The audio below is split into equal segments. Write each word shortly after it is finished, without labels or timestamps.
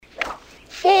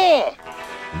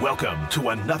Welcome to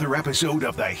another episode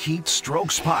of the Heat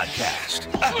Strokes Podcast.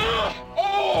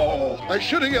 I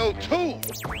should have yelled too.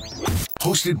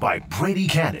 Hosted by Brady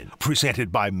Cannon, presented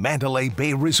by Mandalay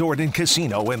Bay Resort and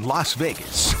Casino in Las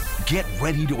Vegas. Get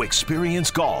ready to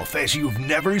experience golf as you've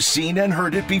never seen and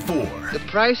heard it before. The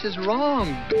price is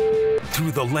wrong.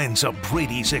 Through the lens of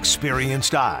Brady's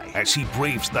experienced eye as he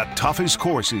braves the toughest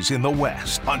courses in the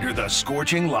West under the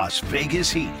scorching Las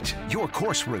Vegas heat. Your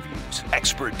course reviews,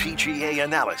 expert PGA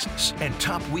analysis, and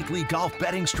top weekly golf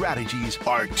betting strategies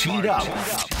are teed up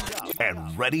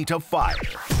and ready to fire.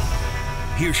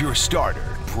 Here's your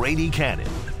starter, Brady Cannon.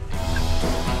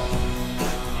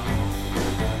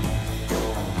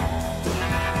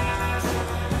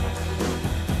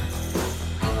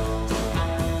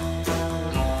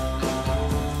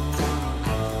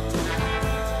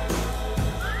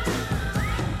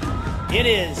 It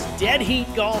is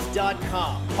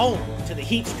DeadHeatGolf.com, home to the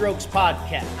Heat Strokes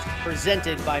Podcast,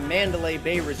 presented by Mandalay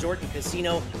Bay Resort and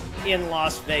Casino in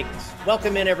Las Vegas.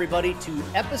 Welcome in, everybody, to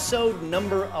episode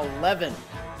number 11.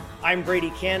 I'm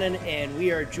Brady Cannon, and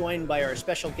we are joined by our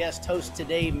special guest host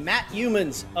today, Matt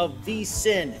Youmans of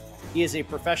VSiN. He is a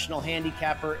professional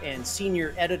handicapper and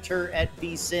senior editor at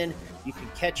VSiN. You can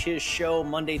catch his show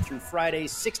Monday through Friday,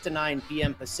 6 to 9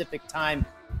 p.m. Pacific time,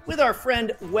 with our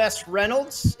friend Wes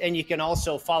Reynolds, and you can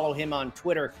also follow him on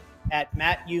Twitter at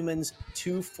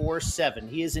MattYoumans247.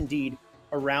 He is indeed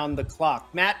around the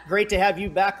clock. Matt, great to have you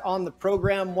back on the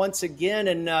program once again.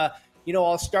 And,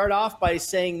 I'll start off by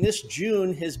saying this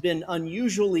June has been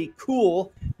unusually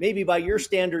cool, maybe by your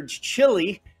standards,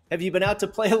 chilly. Have you been out to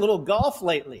play a little golf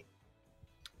lately?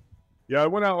 Yeah, I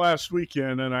went out last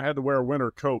weekend, and I had to wear a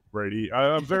winter coat, Brady.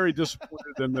 I'm very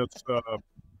disappointed in this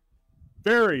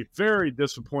very, very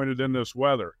disappointed in this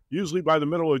weather. Usually by the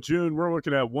middle of June, we're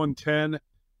looking at 110.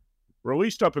 We're at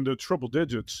least up into triple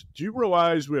digits. Do you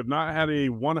realize we have not had a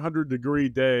 100-degree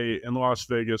day in Las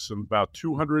Vegas in about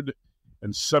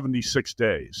 276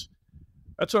 days?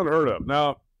 That's unheard of.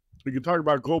 Now, we can talk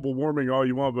about global warming all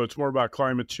you want, but it's more about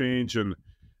climate change and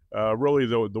really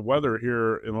the weather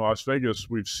here in Las Vegas.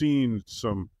 We've seen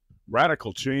some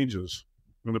radical changes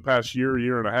in the past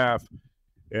year and a half.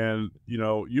 And,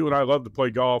 you and I love to play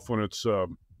golf when it's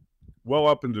well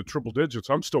up into triple digits.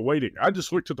 I'm still waiting. I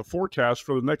just looked at the forecast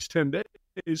for the next 10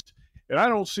 days, and I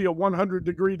don't see a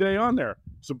 100-degree day on there.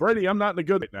 So, Brady, I'm not in a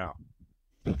good right now.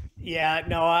 Yeah,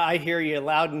 no, I hear you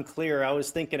loud and clear. I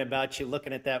was thinking about you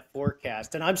looking at that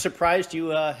forecast, and I'm surprised you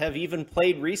have even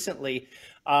played recently.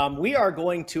 We are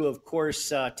going to, of course,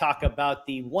 talk about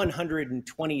the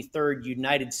 123rd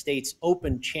United States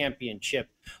Open Championship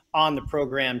on the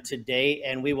program today,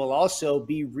 and we will also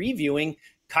be reviewing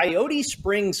Coyote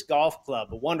Springs Golf Club,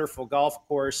 a wonderful golf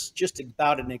course just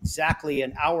about exactly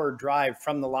an hour drive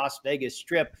from the Las Vegas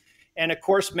Strip. And of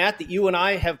course, Matt, that you and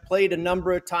I have played a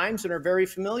number of times and are very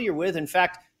familiar with. In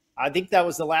fact, I think that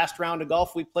was the last round of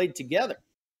golf we played together.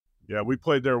 Yeah, we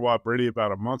played there, Brady,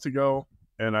 about a month ago,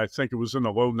 and I think it was in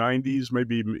the low 90s,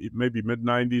 maybe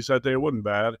mid-90s that day. It wasn't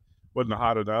bad. It wasn't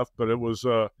hot enough, but it was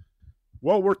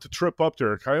well worth the trip up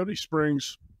there. Coyote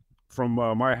Springs from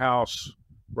my house,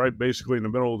 right basically in the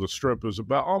middle of the Strip, is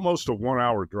about almost a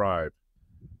 1-hour drive.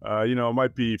 It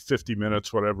might be 50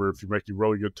 minutes, whatever, if you're making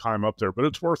really good time up there, but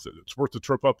it's worth it. It's worth the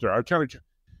trip up there. I kind of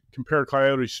compare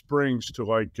Coyote Springs to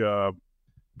like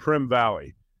Primm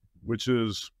Valley, which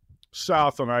is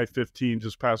south on I-15,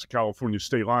 just past the California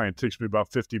state line. It takes me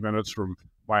about 50 minutes from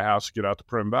my house to get out to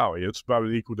Primm Valley. It's about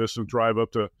an equidistant drive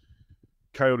up to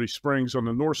Coyote Springs on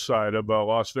the north side of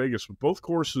Las Vegas. But both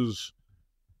courses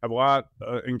have a lot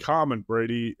in common,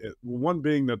 Brady. One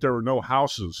being that there are no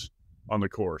houses on the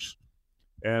course.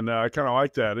 And I kind of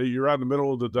like that. You're out in the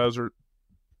middle of the desert.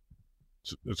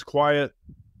 It's quiet.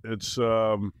 It's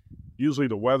usually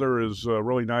the weather is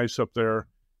really nice up there.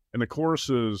 And the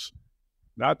course is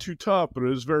not too tough, but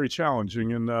it is very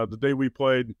challenging. And the day we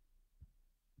played,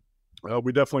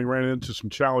 we definitely ran into some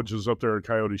challenges up there at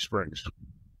Coyote Springs.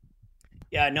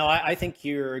 Yeah, no, I think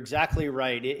you're exactly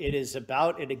right. It is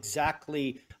about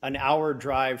exactly an hour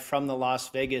drive from the Las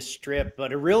Vegas Strip,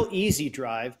 but a real easy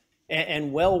drive.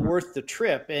 And well worth the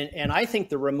trip. And I think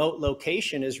the remote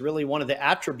location is really one of the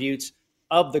attributes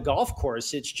of the golf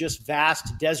course. It's just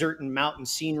vast desert and mountain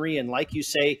scenery. And like you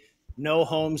say, no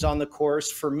homes on the course.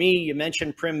 For me, you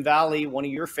mentioned Primm Valley, one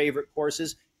of your favorite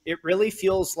courses. It really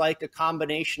feels like a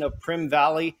combination of Primm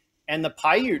Valley and the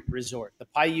Paiute Resort. The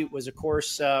Paiute was a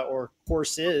course,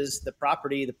 is the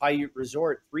property, the Paiute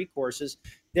Resort, 3 courses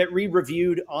that we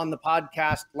reviewed on the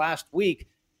podcast last week.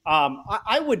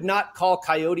 I would not call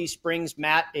Coyote Springs,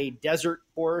 Matt, a desert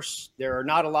course. There are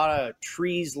not a lot of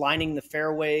trees lining the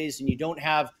fairways, and you don't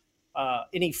have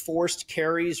any forced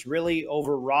carries really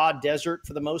over raw desert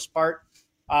for the most part.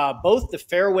 Both the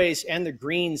fairways and the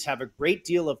greens have a great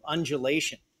deal of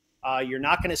undulation. You're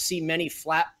not going to see many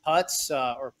flat putts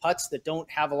or putts that don't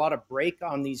have a lot of break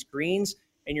on these greens,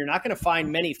 and you're not going to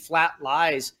find many flat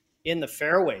lies in the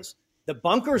fairways. The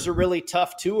bunkers are really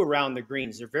tough too around the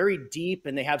greens. They're very deep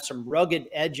and they have some rugged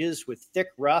edges with thick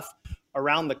rough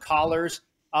around the collars.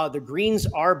 The greens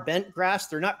are bent grass.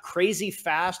 They're not crazy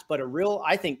fast, but a real,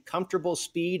 I think, comfortable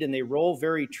speed, and they roll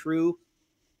very true.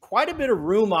 Quite a bit of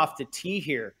room off the tee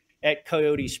here at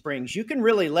Coyote Springs. You can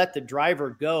really let the driver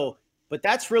go, but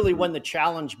that's really when the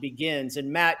challenge begins.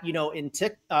 And Matt, you know, in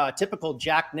typical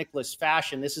Jack Nicklaus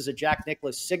fashion, this is a Jack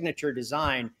Nicklaus signature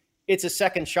design. It's a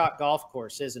second shot golf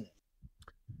course, isn't it?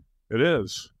 It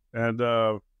is. And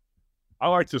I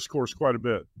like this course quite a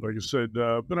bit. Like I said,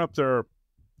 been up there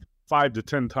 5 to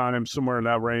 10 times, somewhere in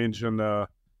that range, and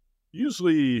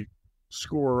usually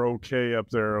score okay up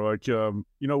there. Like, you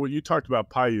know, when you talked about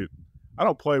Paiute, I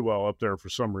don't play well up there for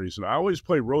some reason. I always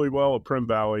play really well at Primm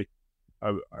Valley.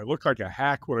 I look like a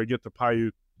hack when I get to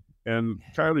Paiute, and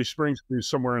Coyote Springs is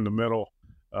somewhere in the middle.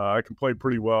 I can play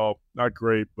pretty well, not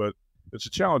great, but it's a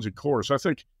challenging course. I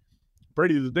think,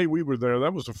 Brady, the day we were there,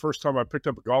 that was the first time I picked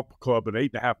up a golf club in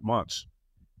 8.5 months,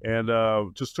 and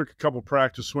just took a couple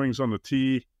practice swings on the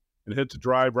tee and hit the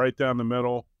drive right down the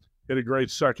middle, hit a great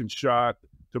second shot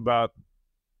to about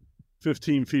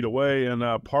 15 feet away, and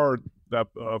par that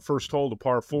first hole to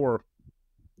par 4.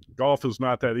 Golf is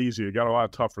not that easy. It got a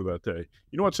lot tougher that day.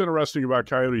 You know what's interesting about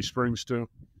Coyote Springs, too,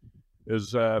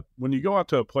 is that when you go out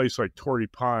to a place like Torrey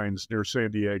Pines near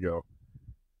San Diego,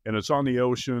 and it's on the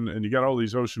ocean, and you got all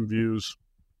these ocean views,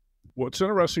 what's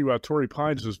interesting about Torrey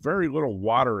Pines is very little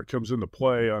water that comes into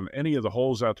play on any of the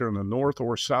holes out there in the north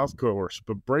or south course.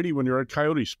 But, Brady, when you're at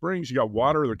Coyote Springs, you got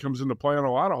water that comes into play on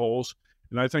a lot of holes,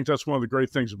 and I think that's one of the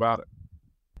great things about it.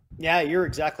 Yeah, you're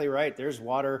exactly right. There's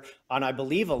water on, I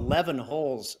believe, 11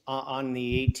 holes on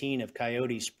the 18 of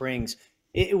Coyote Springs.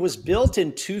 It was built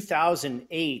in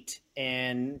 2008.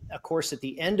 And of course, at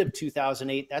the end of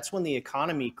 2008, that's when the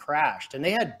economy crashed. And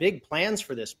they had big plans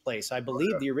for this place. I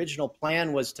believe the original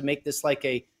plan was to make this like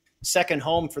a second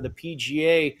home for the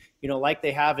PGA, you know, like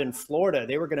they have in Florida.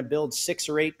 They were going to build 6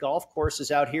 or 8 golf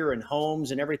courses out here and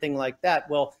homes and everything like that.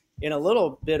 Well, in a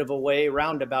little bit of a way,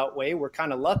 roundabout way, we're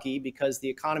kind of lucky because the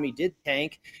economy did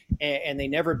tank and they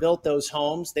never built those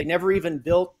homes. They never even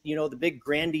built, you know, the big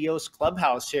grandiose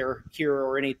clubhouse here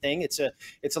or anything. It's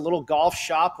a little golf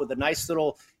shop with a nice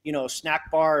little, you know, snack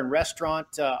bar and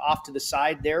restaurant off to the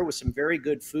side there with some very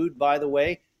good food, by the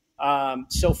way.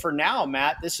 So for now,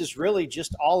 Matt, this is really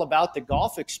just all about the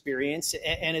golf experience,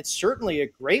 and it's certainly a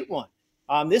great one.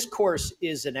 This course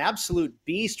is an absolute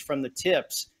beast from the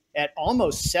tips at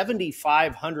almost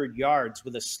 7,500 yards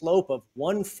with a slope of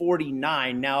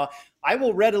 149. Now, I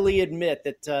will readily admit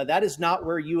that that is not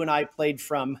where you and I played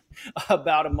from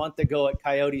about a month ago at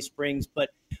Coyote Springs, but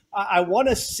I want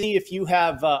to see if you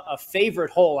have a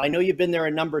favorite hole. I know you've been there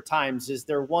a number of times. Is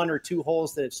there 1 or 2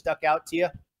 holes that have stuck out to you?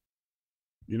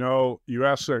 You know, you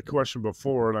asked that question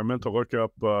before, and I meant to look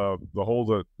up the hole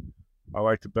that I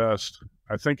like the best.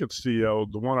 I think it's the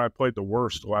one I played the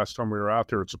worst the last time we were out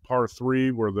there. It's a par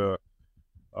 3 where the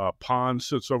pond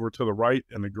sits over to the right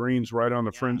and the green's right on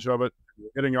the fringe of it.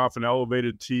 Hitting off an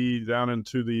elevated tee down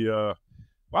into the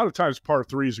a lot of times par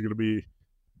 3s are going to be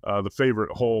the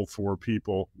favorite hole for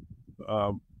people,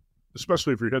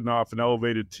 especially if you're hitting off an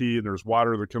elevated tee and there's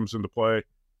water that comes into play.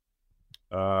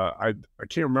 I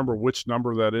can't remember which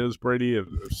number that is, Brady. It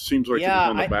seems like it was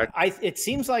on the back. It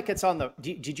seems like it's on the.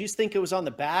 Did you think it was on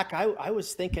the back? I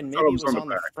was thinking maybe it was on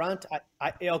the front.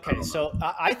 Okay, so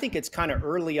I think it's kind of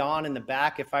early on in the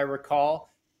back, if I recall.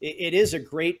 It is a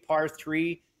great par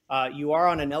 3. You are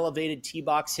on an elevated tee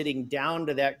box hitting down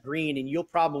to that green, and you'll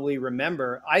probably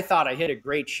remember. I thought I hit a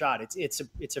great shot.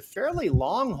 It's a fairly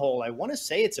long hole. I want to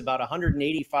say it's about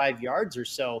 185 yards or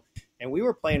so, and we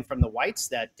were playing from the whites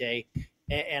that day.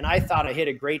 And I thought I hit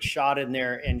a great shot in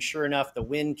there, and sure enough, the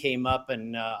wind came up,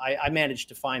 and I managed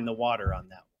to find the water on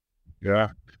that one. Yeah.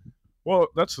 Well,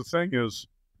 that's the thing is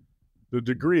the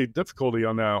degree of difficulty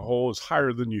on that hole is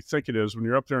higher than you think it is. When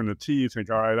you're up there in the tee, you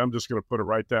think, all right, I'm just going to put it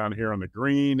right down here on the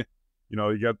green. You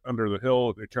know, you get under the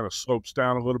hill, it kind of slopes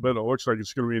down a little bit. It looks like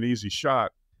it's going to be an easy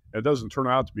shot. It doesn't turn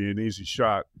out to be an easy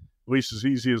shot, at least as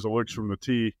easy as it looks from the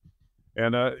tee.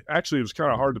 And actually, it was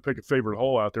kind of hard to pick a favorite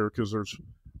hole out there because there's,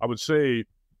 I would say,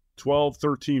 12,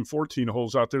 13, 14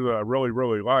 holes out there that I really,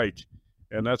 really like.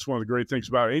 And that's one of the great things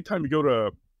about it. Anytime you go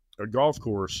to a golf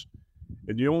course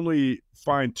and you only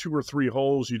find 2 or 3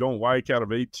 holes you don't like out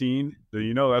of 18, then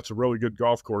you know that's a really good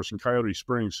golf course. And Coyote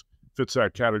Springs fits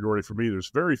that category for me. There's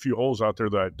very few holes out there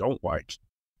that I don't like.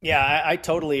 Yeah, I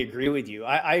totally agree with you.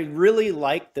 I really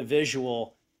like the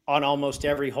visual on almost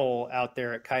every hole out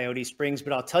there at Coyote Springs,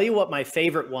 but I'll tell you what my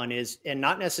favorite one is, and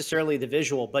not necessarily the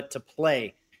visual, but to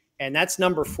play. And that's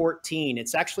number 14.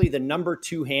 It's actually the number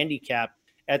 2 handicap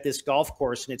at this golf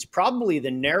course, and it's probably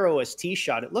the narrowest tee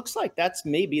shot. It looks like that's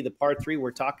maybe the par 3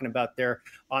 we're talking about there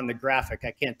on the graphic.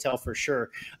 I can't tell for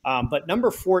sure. But number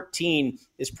 14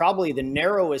 is probably the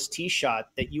narrowest tee shot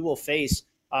that you will face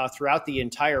throughout the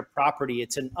entire property.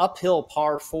 It's an uphill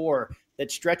par 4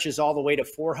 that stretches all the way to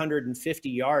 450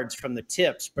 yards from the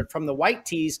tips. But from the white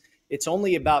tees, it's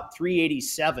only about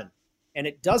 387. And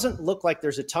it doesn't look like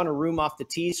there's a ton of room off the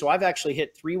tee. So I've actually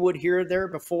hit 3-wood here or there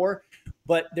before,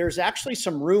 but there's actually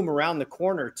some room around the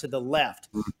corner to the left.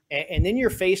 And then you're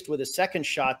faced with a second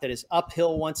shot that is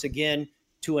uphill once again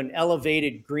to an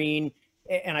elevated green.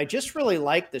 And I just really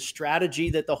like the strategy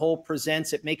that the hole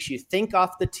presents. It makes you think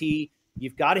off the tee.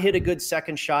 You've got to hit a good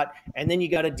second shot, and then you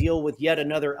got to deal with yet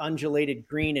another undulated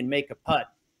green and make a putt.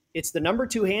 It's the number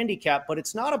 2 handicap, but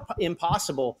it's not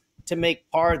impossible to make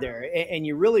par there. And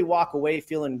you really walk away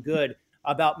feeling good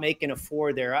about making a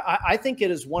 4 there. I think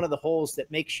it is one of the holes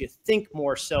that makes you think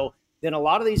more so than a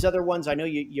lot of these other ones. I know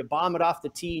you bomb it off the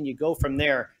tee and you go from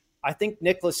there. I think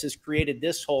Nicklaus has created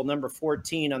this hole, number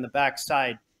 14 on the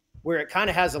backside, where it kind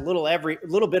of has a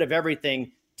little bit of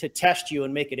everything to test you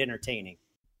and make it entertaining.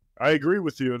 I agree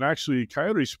with you. And actually,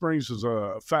 Coyote Springs is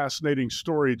a fascinating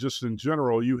story just in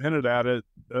general. You hinted at it,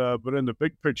 but in the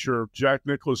big picture, Jack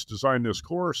Nicklaus designed this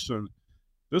course, and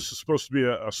this is supposed to be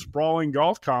a sprawling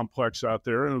golf complex out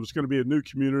there, and it was going to be a new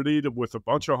community with a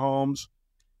bunch of homes.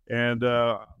 And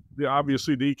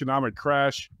obviously, the economic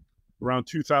crash around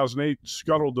 2008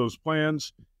 scuttled those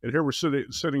plans. And here we're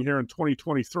sitting here in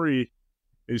 2023, and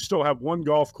you still have one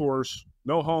golf course,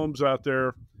 no homes out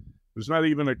there. There's not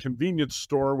even a convenience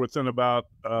store within about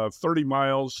 30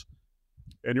 miles,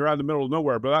 and you're out in the middle of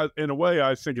nowhere. But in a way,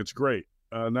 I think it's great.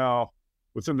 Now,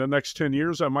 within the next 10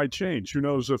 years, that might change. Who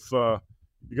knows if you're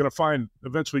going to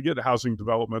eventually get housing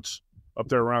developments up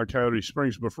there around Coyote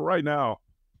Springs. But for right now,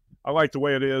 I like the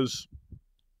way it is,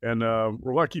 and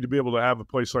we're lucky to be able to have a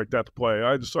place like that to play.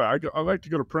 I like to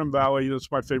go to Primm Valley. That's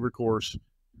my favorite course.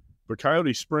 But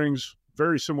Coyote Springs,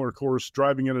 very similar course,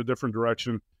 driving in a different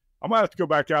direction. I might have to go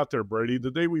back out there, Brady.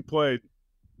 The day we played,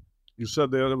 you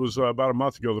said that it was about a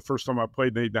month ago, the first time I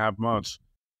played in 8.5 months.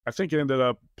 I think I ended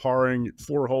up parring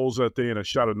 4 holes that day and a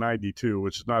shot of 92,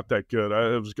 which is not that good.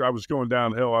 I was going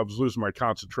downhill. I was losing my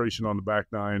concentration on the back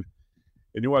nine.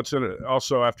 And you know what's in it?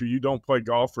 Also, after you don't play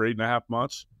golf for 8.5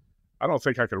 months, I don't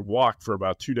think I could walk for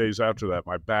about 2 days after that.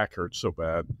 My back hurt so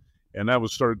bad. And that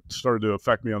was started to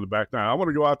affect me on the back nine. I want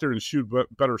to go out there and shoot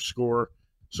better score.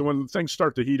 So when things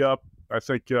start to heat up, I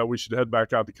think we should head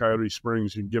back out to Coyote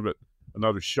Springs and give it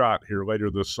another shot here later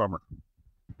this summer.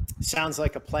 Sounds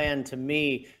like a plan to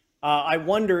me. I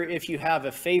wonder if you have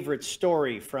a favorite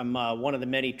story from one of the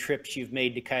many trips you've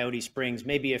made to Coyote Springs,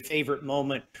 maybe a favorite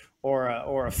moment or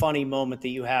a funny moment that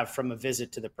you have from a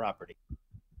visit to the property.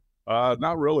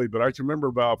 Not really, but I can remember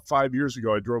about 5 years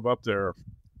ago, I drove up there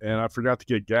and I forgot to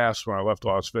get gas when I left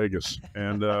Las Vegas.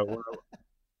 And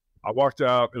I walked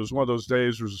out. It was one of those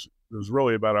days. It was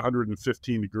really about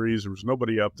 115 degrees. There was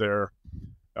nobody up there.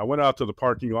 I went out to the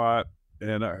parking lot,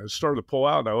 and I started to pull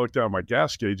out, and I looked down at my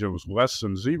gas gauge, and it was less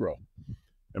than 0.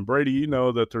 And, Brady, you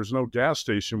know that there's no gas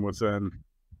station within,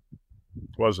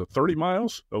 30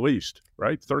 miles? At least,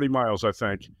 right? 30 miles, I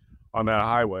think, on that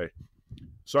highway.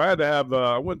 So I had to have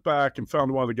I went back and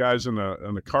found one of the guys in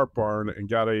the cart barn and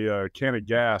got a can of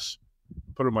gas,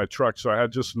 put it in my truck. So I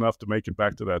had just enough to make it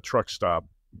back to that truck stop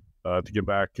to get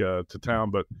back to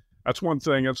town. But that's one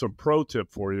thing. That's a pro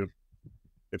tip for you.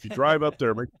 If you drive up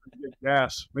there, make sure you get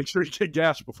gas. Make sure you get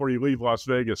gas before you leave Las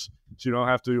Vegas, so you don't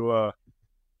have to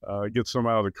get some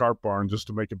out of the cart barn just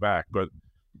to make it back. But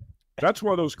that's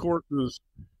one of those courses.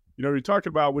 You know, you're talking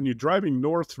about when you're driving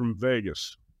north from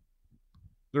Vegas.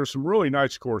 There's some really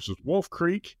nice courses. Wolf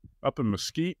Creek up in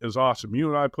Mesquite is awesome. You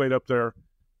and I played up there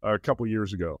a couple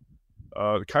years ago.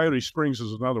 Coyote Springs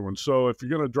is another one. So if you're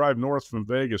going to drive north from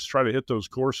Vegas, try to hit those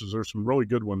courses. There's some really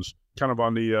good ones kind of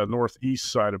on the northeast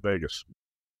side of Vegas.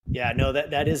 Yeah, no,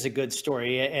 that is a good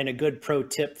story and a good pro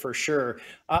tip for sure.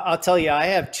 I'll tell you, I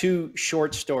have 2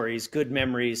 short stories, good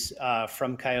memories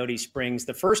from Coyote Springs.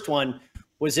 The first one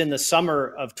was in the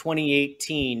summer of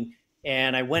 2018,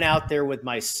 and I went out there with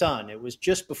my son. It was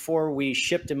just before we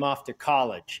shipped him off to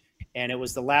college. And it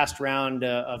was the last round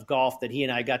of golf that he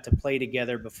and I got to play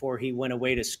together before he went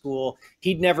away to school.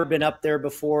 He'd never been up there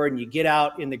before, and you get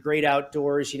out in the great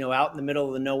outdoors, out in the middle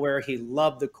of the nowhere. He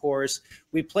loved the course.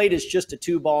 We played as just a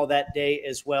 2-ball that day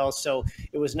as well, so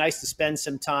it was nice to spend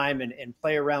some time and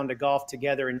play a round of golf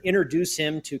together and introduce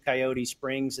him to Coyote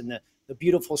Springs and the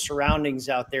beautiful surroundings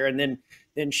out there, and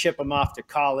then ship him off to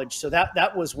college. So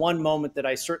that was one moment that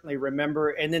I certainly remember.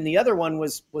 And then the other one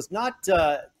was not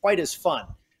quite as fun.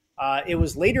 It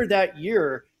was later that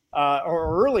year,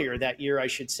 or earlier that year, I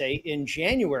should say, in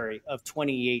January of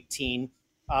 2018.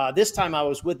 This time I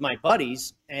was with my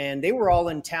buddies, and they were all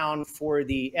in town for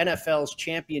the NFL's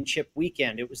championship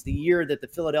weekend. It was the year that the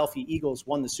Philadelphia Eagles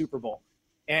won the Super Bowl.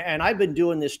 And I've been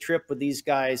doing this trip with these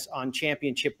guys on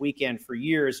championship weekend for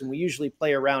years, and we usually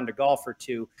play a round of golf or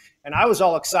two. And I was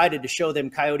all excited to show them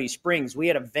Coyote Springs. We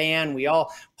had a van. We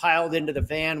all piled into the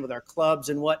van with our clubs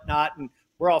and whatnot, and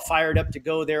we're all fired up to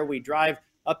go there. We drive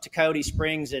up to Coyote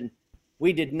Springs, and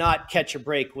we did not catch a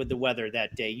break with the weather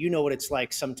that day. You know what it's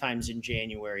like sometimes in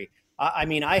January. I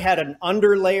mean, I had an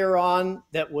underlayer on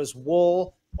that was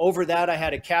wool. Over that, I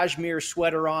had a cashmere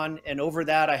sweater on, and over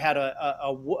that, I had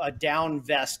a down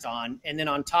vest on. And then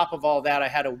on top of all that, I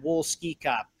had a wool ski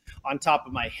cap on top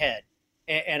of my head.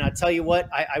 And I tell you what,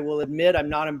 I will admit, I'm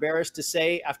not embarrassed to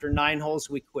say, after 9 holes,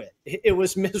 we quit. It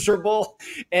was miserable,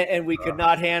 and we could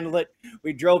not handle it.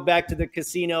 We drove back to the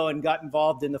casino and got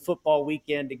involved in the football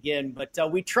weekend again. But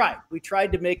we tried. We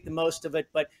tried to make the most of it.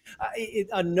 But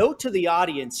a note to the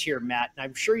audience here, Matt, and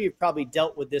I'm sure you've probably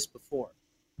dealt with this before.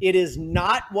 It is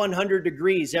not 100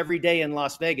 degrees every day in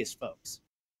Las Vegas, folks.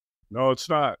 No, it's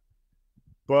not.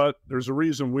 But there's a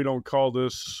reason we don't call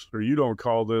this, or you don't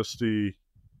call this, the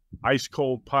ice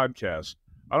cold podcast.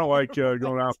 I don't like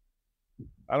going out.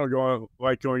 I don't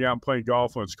like going out and playing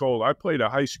golf when it's cold. I played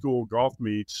at high school golf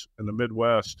meets in the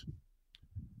Midwest,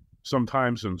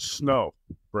 sometimes in snow,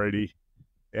 Brady,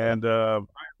 and I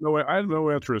have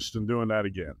no interest in doing that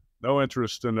again. No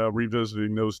interest in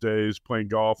revisiting those days, playing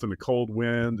golf in the cold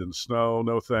wind and snow.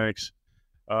 No thanks.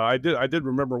 I did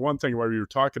remember one thing while you were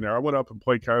talking there. I went up and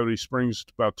played Coyote Springs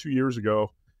about 2 years ago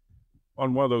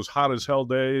on one of those hot as hell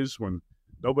days when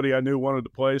nobody I knew wanted to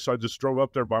play. So I just drove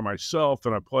up there by myself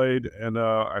and I played. And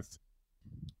I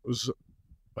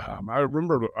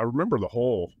remember the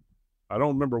hole. I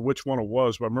don't remember which one it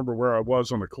was, but I remember where I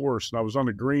was on the course. And I was on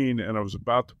the green and I was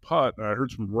about to putt, and I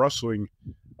heard some rustling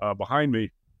behind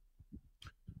me.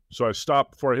 So I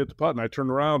stopped before I hit the putt, and I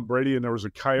turned around, Brady, and there was a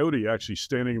coyote actually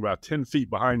standing about 10 feet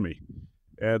behind me.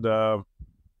 And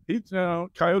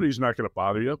coyote's not going to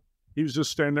bother you. He was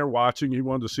just standing there watching. He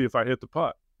wanted to see if I hit the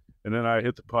putt. And then I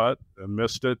hit the putt and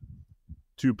missed it,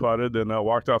 2-putted, and I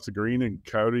walked off the green, and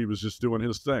coyote was just doing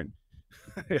his thing.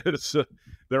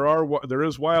 There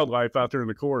is wildlife out there in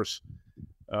the course.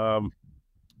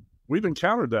 We've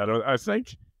encountered that. I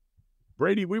think,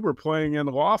 Brady, we were playing in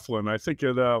Laughlin, I think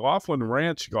at Laughlin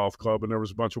Ranch Golf Club, and there was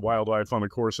a bunch of wildlife on the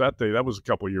course that day. That was a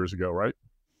couple of years ago, right?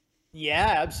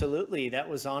 Yeah, absolutely. That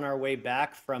was on our way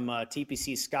back from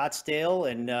TPC Scottsdale,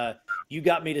 and you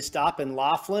got me to stop in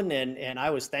Laughlin, and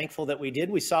I was thankful that we did.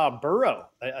 We saw a burro,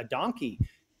 a donkey,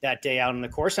 that day out on the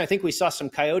course. And I think we saw some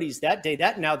coyotes that day.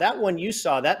 That one you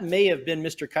saw, that may have been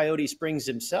Mr. Coyote Springs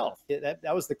himself.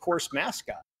 That was the course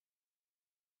mascot.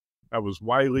 That was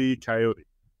Wile E. Coyote.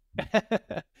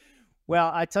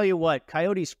 Well, I tell you what,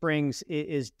 Coyote Springs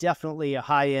is definitely a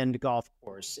high-end golf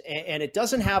course, and it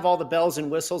doesn't have all the bells and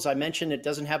whistles. I mentioned it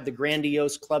doesn't have the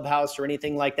grandiose clubhouse or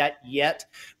anything like that yet,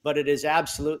 but it is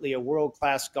absolutely a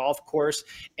world-class golf course.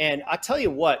 And I tell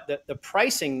you what, the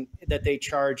pricing that they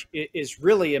charge is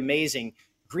really amazing.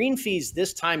 Green fees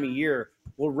this time of year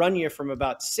will run you from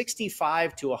about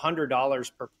 $65 to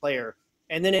 $100 per player,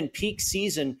 and then in peak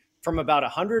season from about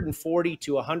 $140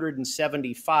 to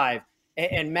 $175.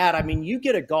 And Matt, I mean, you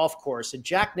get a golf course, a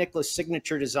Jack Nicklaus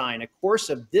signature design, a course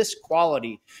of this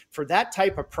quality for that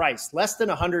type of price, less than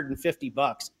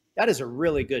 $150. That is a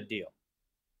really good deal.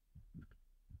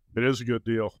 It is a good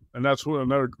deal. And that's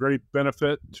another great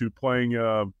benefit to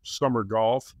playing summer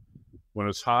golf when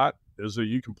it's hot, is that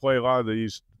you can play a lot of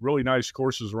these really nice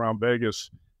courses around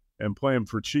Vegas and play them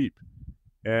for cheap.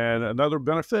 And another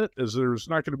benefit is there's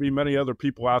not going to be many other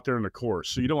people out there in the course.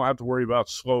 So you don't have to worry about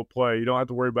slow play. You don't have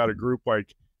to worry about a group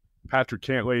like Patrick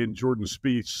Cantlay and Jordan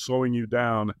Spieth slowing you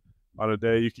down on a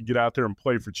day. You can get out there and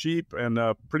play for cheap and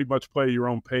pretty much play your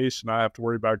own pace and not have to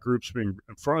worry about groups being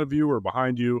in front of you or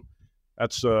behind you.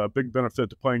 That's a big benefit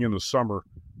to playing in the summer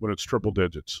when it's triple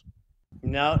digits.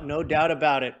 No doubt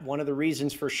about it. One of the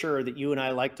reasons for sure that you and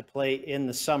I like to play in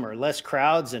the summer, less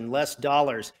crowds and less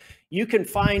dollars. You can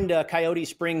find Coyote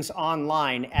Springs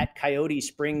online at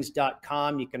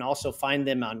coyotesprings.com. You can also find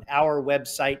them on our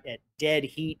website at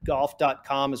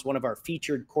deadheatgolf.com as one of our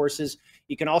featured courses.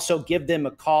 You can also give them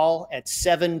a call at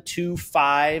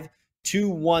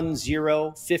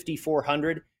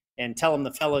 725-210-5400 and tell them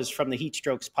the fellas from the Heat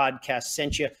Strokes podcast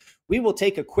sent you. We will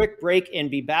take a quick break and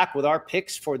be back with our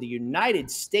picks for the United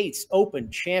States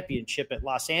Open Championship at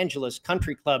Los Angeles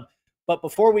Country Club. But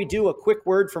before we do, a quick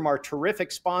word from our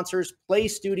terrific sponsors, Play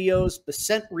Studios,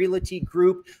 Bascent Realty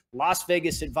Group, Las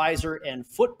Vegas Advisor, and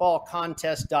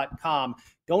footballcontest.com.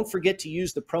 Don't forget to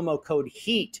use the promo code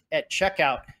HEAT at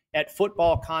checkout at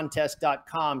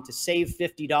footballcontest.com to save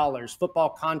 $50.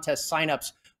 Football contest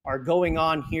signups are going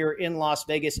on here in Las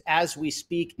Vegas as we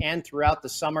speak and throughout the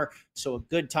summer. So a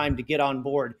good time to get on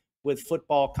board with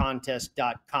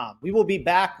footballcontest.com. We will be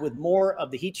back with more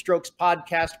of the Heat Strokes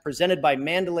podcast presented by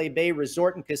Mandalay Bay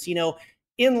Resort and Casino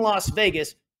in Las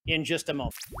Vegas in just a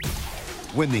moment.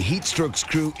 When the Heat Strokes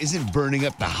crew isn't burning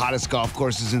up the hottest golf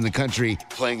courses in the country,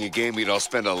 playing a game we'd all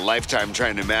spend a lifetime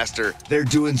trying to master, they're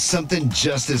doing something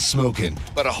just as smoking,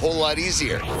 but a whole lot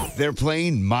easier. They're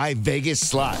playing My Vegas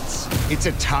Slots. It's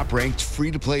a top-ranked,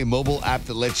 free-to-play mobile app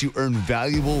that lets you earn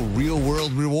valuable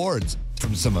real-world rewards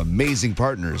from some amazing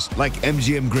partners like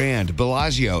MGM Grand,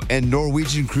 Bellagio, and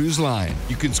Norwegian Cruise Line.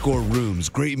 You can score rooms,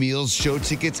 great meals, show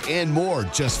tickets, and more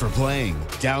just for playing.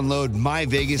 Download My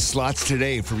Vegas Slots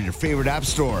today from your favorite app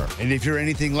store. And if you're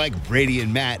anything like Brady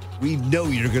and Matt, we know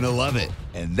you're going to love it.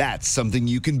 And that's something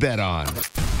you can bet on.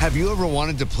 Have you ever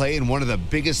wanted to play in one of the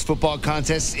biggest football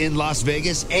contests in Las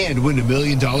Vegas and win $1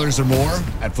 million or more?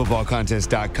 At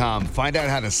footballcontest.com, find out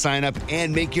how to sign up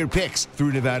and make your picks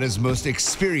through Nevada's most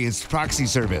experienced proxy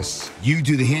service. You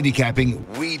do the handicapping,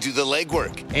 we do the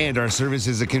legwork. And our service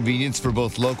is a convenience for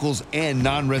both locals and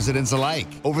non-residents alike.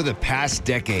 Over the past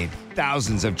decade,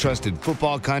 thousands have trusted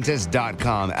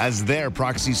footballcontest.com as their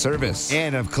proxy service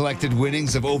and have collected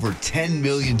winnings of over $10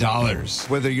 million.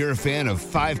 Whether you're a fan of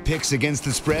 5 picks against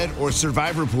the spread or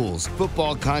survivor pools,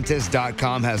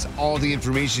 footballcontest.com has all the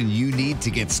information you need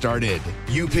to get started.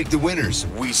 You pick the winners,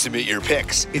 we submit your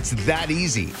picks. It's that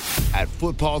easy at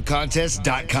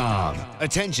footballcontest.com.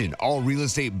 Attention, all real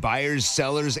estate buyers,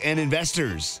 sellers, and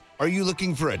investors. Are you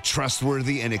looking for a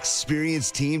trustworthy and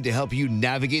experienced team to help you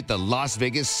navigate the Las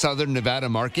Vegas, Southern Nevada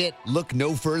market? Look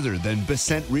no further than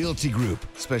Bascent Realty Group,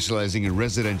 specializing in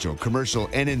residential, commercial,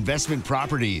 and investment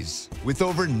properties. With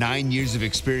over 9 years of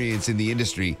experience in the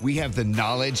industry, we have the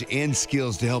knowledge and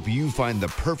skills to help you find the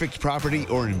perfect property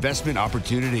or investment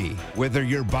opportunity. Whether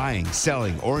you're buying,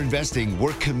 selling, or investing,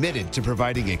 we're committed to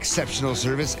providing exceptional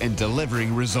service and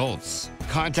delivering results.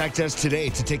 Contact us today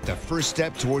to take the first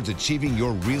step towards achieving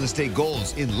your real estate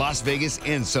goals in Las Vegas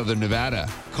and Southern Nevada.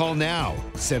 Call now,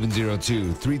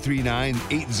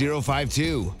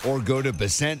 702-339-8052, or go to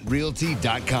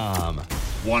BascentRealty.com.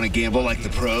 Want to gamble like the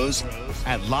pros?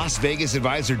 At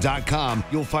LasVegasAdvisor.com,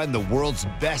 you'll find the world's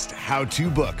best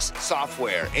how-to books,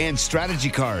 software, and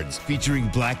strategy cards featuring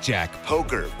blackjack,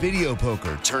 poker, video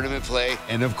poker, tournament play,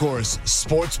 and of course,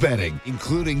 sports betting,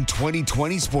 including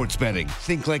 2020 sports betting.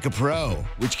 Think like a pro,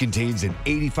 which contains an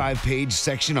 85-page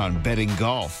section on betting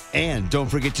golf. And don't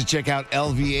forget to check out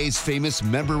LVA's famous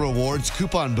Member Rewards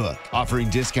coupon book, offering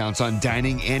discounts on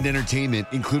dining and entertainment,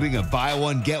 including a buy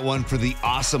one, get one for the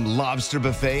awesome lobster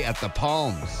buffet at the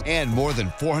Palms, and more than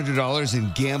 $400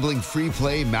 in gambling, free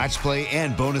play, match play,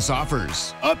 and bonus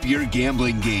offers. Up your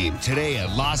gambling game today at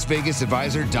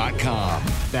LasVegasAdvisor.com.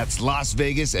 That's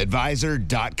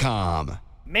LasVegasAdvisor.com.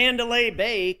 Mandalay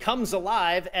Bay comes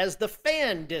alive as the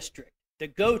Fan District, the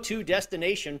go-to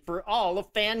destination for all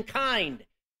of fankind.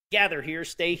 Gather here,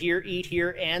 stay here, eat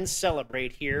here, and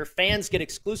celebrate here. Fans get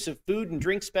exclusive food and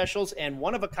drink specials and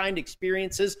one-of-a-kind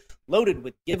experiences loaded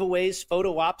with giveaways,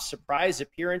 photo ops, surprise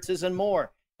appearances, and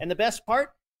more. And the best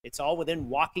part? It's all within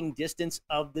walking distance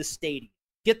of the stadium.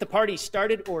 Get the party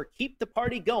started or keep the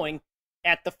party going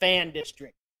at the Fan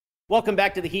District. Welcome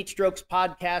back to the Heat Strokes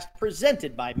podcast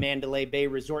presented by Mandalay Bay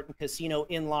Resort and Casino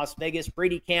in Las Vegas.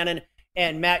 Brady Cannon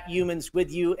and Matt Youmans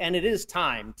with you, and it is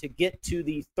time to get to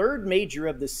the third major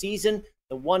of the season,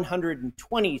 the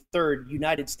 123rd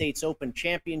United States Open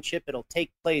Championship. It'll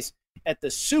take place at the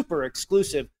super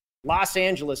exclusive Los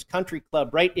Angeles Country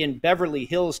Club right in Beverly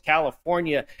Hills,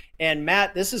 California. And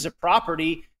Matt, this is a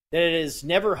property that has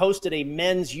never hosted a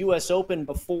men's U.S. Open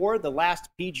before. The last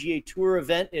PGA Tour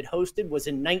event it hosted was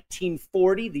in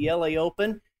 1940, the LA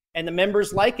Open. And the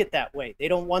members like it that way. They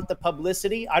don't want the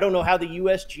publicity. I don't know how the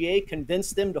USGA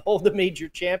convinced them to hold the major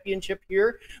championship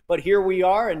here, but here we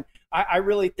are. And I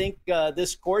really think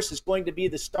this course is going to be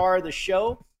the star of the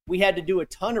show. we had to do a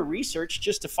ton of research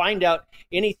just to find out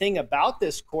anything about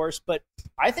this course. But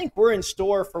I think we're in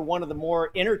store for one of the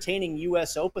more entertaining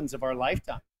U.S. Opens of our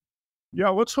lifetime. Yeah,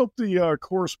 let's hope the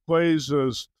course plays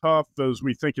as tough as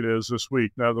we think it is this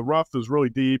week. Now, the rough is really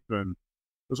deep, and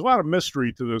there's a lot of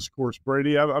mystery to this course,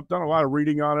 Brady. I've done a lot of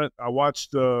reading on it. I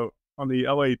watched on the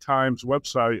LA Times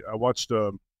website, I watched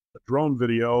a drone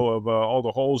video of all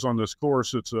the holes on this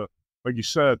course. It's, like you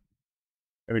said,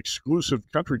 an exclusive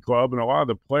country club, and a lot of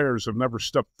the players have never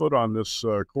stepped foot on this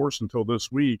course until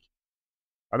this week.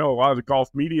 I know a lot of the golf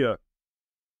media,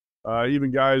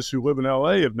 even guys who live in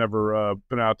LA, have never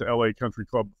been out to LA Country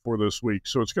Club before this week.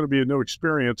 So it's going to be a new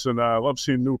experience, and I love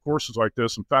seeing new courses like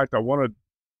this. In fact, I wanted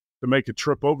to make a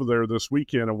trip over there this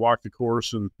weekend and walk the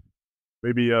course and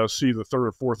maybe see the third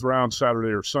or fourth round Saturday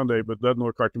or Sunday, but it doesn't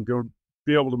look like I'm going to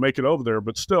be able to make it over there.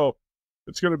 But still,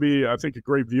 it's going to be, I think, a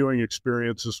great viewing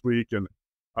experience this week. And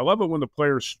I love it when the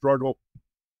players struggle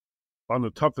on the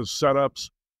toughest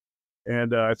setups.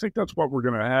 And I think that's what we're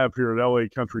going to have here at LA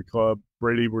Country Club,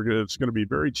 Brady. It's going to be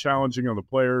very challenging on the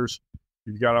players.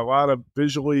 You've got a lot of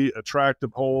visually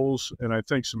attractive holes, and I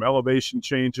think some elevation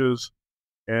changes.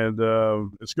 And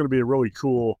it's going to be a really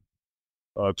cool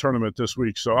tournament this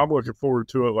week. So I'm looking forward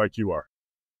to it like you are.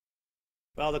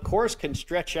 Well, the course can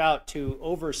stretch out to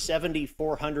over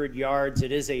 7,400 yards.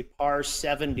 It is a par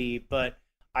 70, but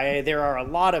there are a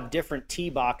lot of different tee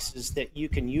boxes that you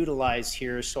can utilize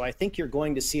here. So I think you're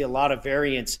going to see a lot of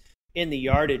variance in the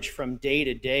yardage from day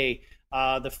to day.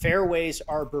 The fairways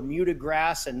are Bermuda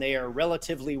grass, and they are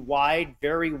relatively wide,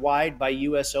 very wide by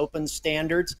U.S. Open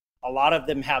standards. A lot of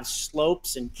them have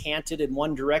slopes and canted in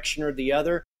one direction or the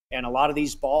other. And a lot of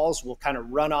these balls will kind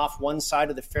of run off one side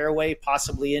of the fairway,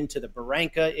 possibly into the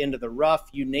barranca, into the rough,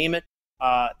 you name it.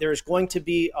 There's going to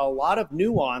be a lot of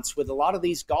nuance with a lot of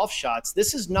these golf shots.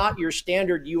 This is not your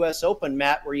standard U.S. Open,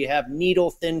 Matt, where you have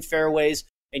needle-thin fairways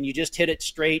and you just hit it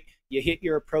straight. You hit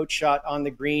your approach shot on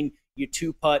the green, you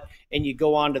two-putt, and you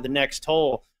go on to the next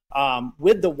hole.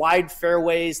 With the wide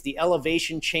fairways, the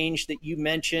elevation change that you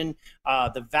mentioned,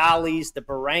 the valleys, the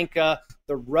barranca,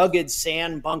 the rugged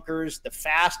sand bunkers, the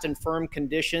fast and firm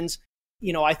conditions,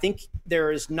 I think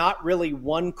there is not really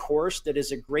one course that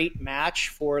is a great match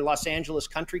for Los Angeles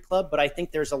Country Club, but I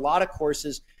think there's a lot of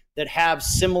courses that have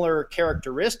similar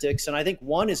characteristics, and I think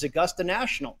one is Augusta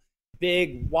National.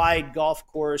 Big, wide golf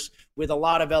course with a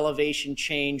lot of elevation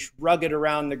change, rugged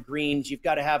around the greens. You've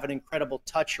got to have an incredible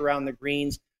touch around the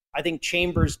greens. I think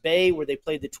Chambers Bay, where they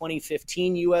played the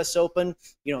 2015 U.S. Open,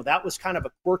 that was kind of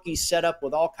a quirky setup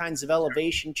with all kinds of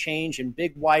elevation change and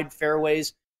big, wide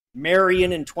fairways.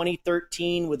 Marion in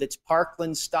 2013 with its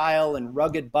Parkland style and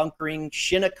rugged bunkering.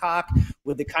 Shinnecock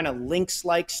with the kind of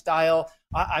links-like style.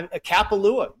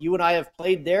 Kapalua, you and I have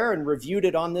played there and reviewed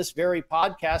it on this very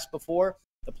podcast before.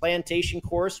 The Plantation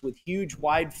course with huge,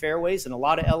 wide fairways and a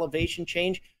lot of elevation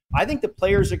change. I think the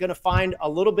players are going to find a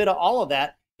little bit of all of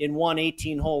that in one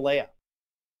 18-hole layout.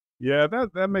 Yeah,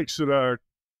 that makes it a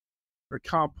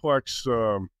complex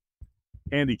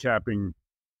handicapping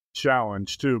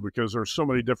challenge, too, because there's so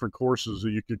many different courses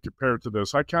that you could compare to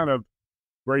this. I kind of,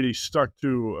 Brady, stuck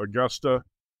to Augusta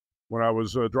when I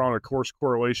was drawing a course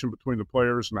correlation between the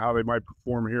players and how they might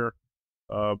perform here.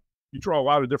 You draw a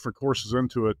lot of different courses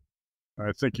into it.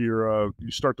 I think you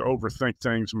start to overthink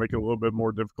things and make it a little bit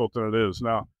more difficult than it is.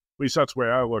 Now, at least that's the way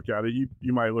I look at it.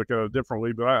 You might look at it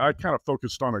differently, but I kind of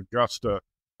focused on Augusta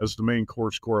as the main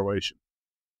course correlation.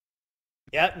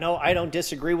 Yeah, no, I don't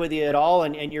disagree with you at all.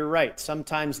 And you're right.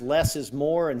 Sometimes less is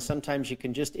more, and sometimes you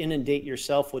can just inundate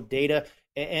yourself with data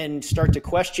and start to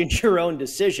question your own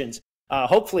decisions.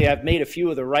 Hopefully, I've made a few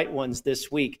of the right ones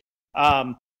this week.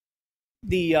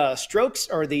 The strokes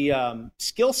or the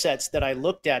skill sets that I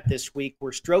looked at this week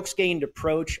were strokes gained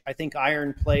approach. I think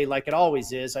iron play, like it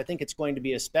always is. I think it's going to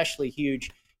be especially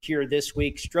huge here this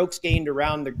week. Strokes gained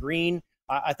around the green.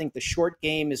 I think the short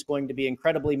game is going to be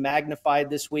incredibly magnified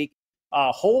this week.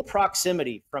 Hole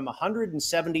proximity from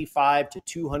 175 to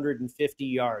 250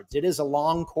 yards. It is a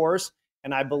long course,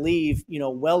 and I believe,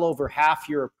 well over half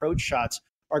your approach shots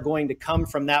are going to come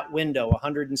from that window,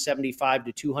 175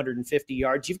 to 250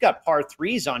 yards. You've got par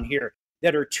threes on here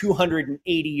that are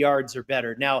 280 yards or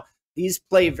better. Now, these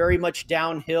play very much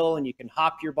downhill, and you can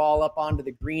hop your ball up onto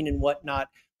the green and whatnot,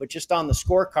 but just on the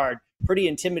scorecard, pretty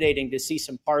intimidating to see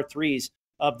some par threes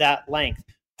of that length.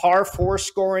 Par four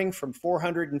scoring from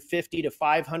 450 to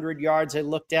 500 yards I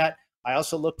looked at. I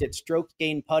also looked at stroke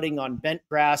gain putting on bent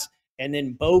grass and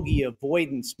then bogey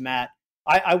avoidance, Matt.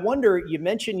 I wonder, you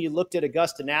mentioned you looked at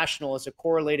Augusta National as a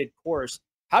correlated course.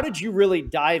 How did you really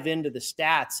dive into the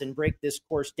stats and break this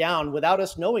course down without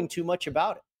us knowing too much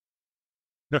about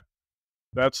it?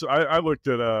 I looked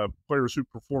at players who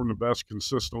perform the best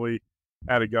consistently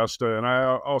at Augusta, and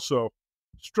I also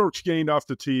strokes gained off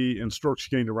the tee and strokes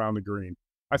gained around the green.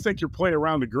 I think your play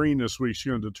around the green this week is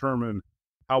going to determine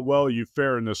how well you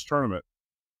fare in this tournament.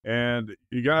 And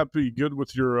you got to be good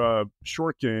with your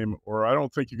short game, or I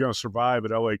don't think you're going to survive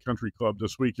at LA Country Club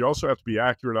this week. You also have to be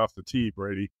accurate off the tee,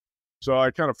 Brady. So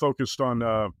I kind of focused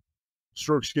on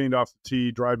strokes gained off the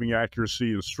tee, driving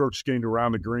accuracy, and strokes gained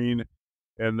around the green,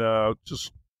 and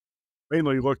just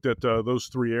mainly looked at those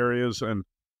three areas. And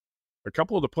a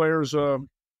couple of the players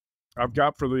I've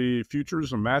got for the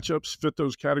futures and matchups fit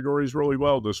those categories really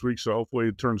well this week, so hopefully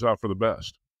it turns out for the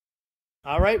best.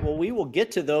 All right, well, we will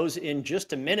get to those in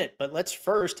just a minute, but let's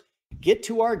first get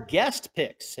to our guest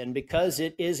picks. And because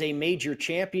it is a major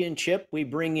championship, we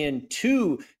bring in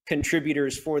two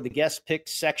contributors for the guest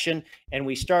picks section. And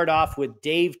we start off with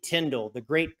Dave Tyndall, the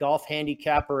great golf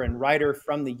handicapper and writer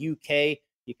from the UK.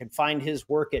 You can find his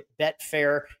work at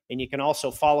Betfair, and you can also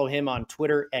follow him on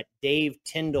Twitter at Dave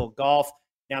Tyndall Golf.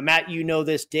 Now, Matt, you know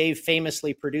this. Dave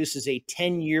famously produces a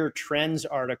 10-year trends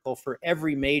article for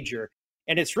every major,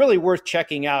 and it's really worth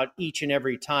checking out each and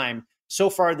every time. So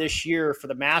far this year for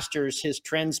the Masters, his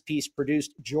trends piece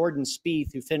produced Jordan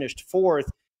Spieth, who finished fourth,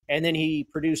 and then he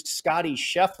produced Scottie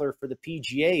Scheffler for the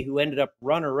PGA, who ended up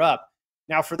runner-up.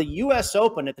 Now, for the U.S.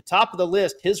 Open, at the top of the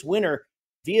list, his winner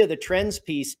via the trends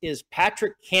piece is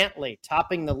Patrick Cantlay,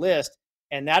 topping the list,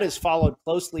 and that is followed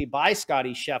closely by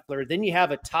Scottie Scheffler. Then you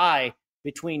have a tie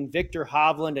between Viktor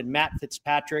Hovland and Matt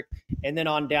Fitzpatrick, and then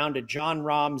on down to Jon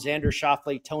Rahm, Xander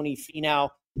Schauffele, Tony Finau.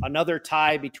 Another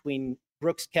tie between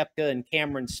Brooks Koepka and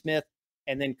Cameron Smith,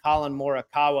 and then Colin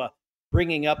Morikawa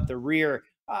bringing up the rear.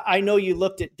 I know you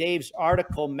looked at Dave's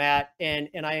article, Matt, and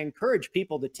I encourage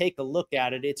people to take a look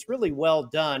at it. It's really well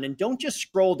done. And don't just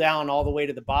scroll down all the way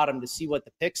to the bottom to see what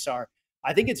the picks are.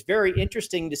 I think it's very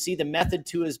interesting to see the method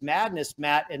to his madness,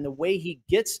 Matt, and the way he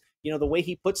gets, the way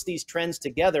he puts these trends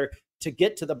together to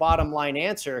get to the bottom line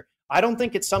answer. I don't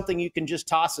think it's something you can just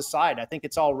toss aside. I think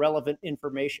it's all relevant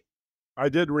information. I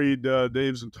did read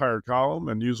Dave's entire column,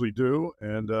 and usually do.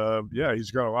 And yeah,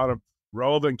 he's got a lot of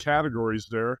relevant categories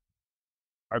there.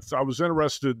 I was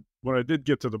interested when I did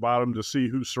get to the bottom to see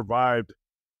who survived,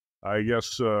 I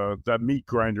guess, that meat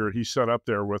grinder he set up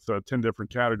there with 10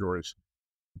 different categories.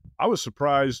 I was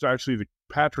surprised, actually, that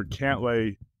Patrick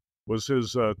Cantlay was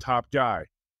his top guy.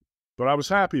 But I was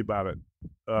happy about it,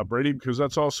 Brady, because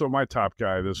that's also my top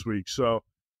guy this week. So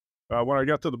when I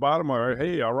got to the bottom, I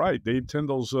hey, all right, Dave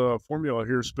Tyndall's formula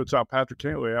here spits out Patrick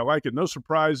Cantlay. I like it. No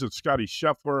surprise that Scottie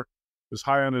Scheffler is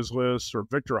high on his list, or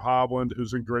Viktor Hovland,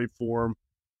 who's in great form.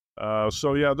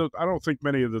 So, yeah, I don't think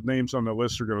many of the names on the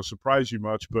list are going to surprise you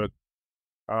much, but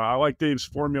I like Dave's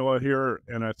formula here,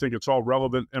 and I think it's all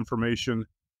relevant information.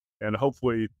 And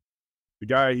hopefully the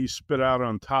guy he spit out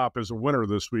on top is a winner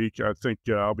this week. I think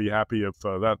I'll be happy if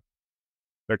that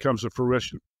comes to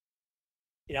fruition.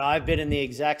 I've been in the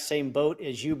exact same boat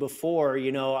as you before.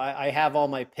 I have all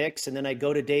my picks, and then I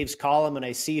go to Dave's column and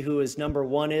I see who his number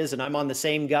one is, and I'm on the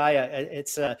same guy.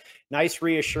 It's a nice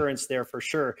reassurance there for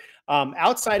sure.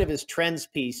 Outside of his trends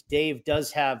piece, Dave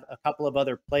does have a couple of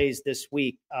other plays this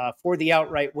week. For the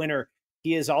outright winner,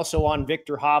 he is also on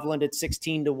Viktor Hovland at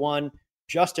 16-1,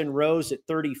 Justin Rose at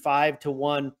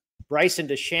 35-1, Bryson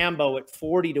DeChambeau at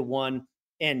 40-1,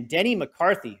 and Denny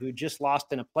McCarthy, who just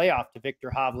lost in a playoff to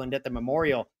Viktor Hovland at the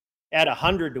Memorial, at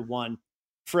 100-1.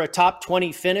 For a top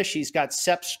 20 finish, he's got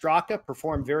Sepp Straka,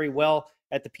 performed very well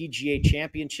at the PGA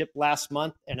Championship last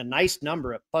month, and a nice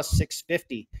number at plus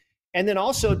 650. And then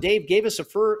also, Dave gave us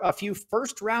a few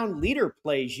first-round leader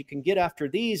plays you can get after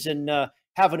these and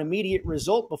have an immediate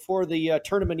result before the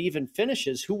tournament even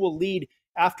finishes. Who will lead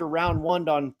after round one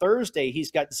on Thursday?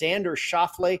 He's got Xander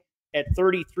Schauffele at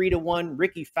 33-1,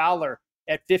 Ricky Fowler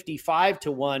at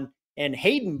 55-1, and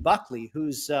Hayden Buckley,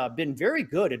 who's been very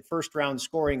good at first-round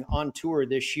scoring on tour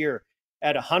this year,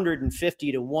 at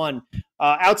 150-1.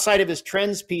 Outside of his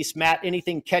trends piece, Matt,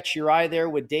 anything catch your eye there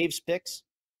with Dave's picks?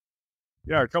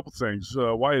 Yeah, a couple things.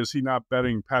 Why is he not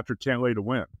betting Patrick Cantlay to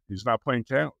win? He's not playing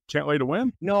Cantlay to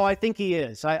win? No, I think he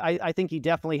is. I think he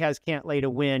definitely has Cantlay to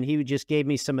win. He just gave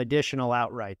me some additional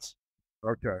outrights.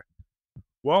 Okay.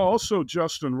 Well, also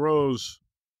Justin Rose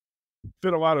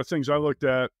fit a lot of things I looked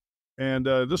at, and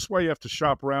this way you have to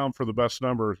shop around for the best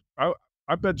number.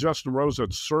 I bet Justin Rose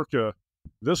at Circa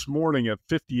this morning at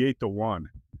 58-1.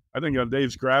 I think on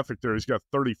Dave's graphic there he's got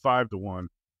 35-1.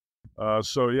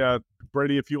 So yeah,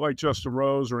 Brady, if you like Justin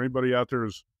Rose, or anybody out there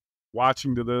is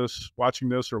watching this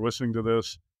or listening to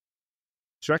this,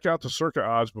 check out the Circa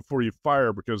odds before you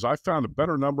fire, because I found a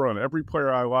better number on every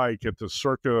player I like at the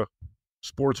Circa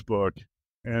Sportsbook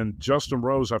And Justin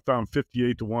Rose, I found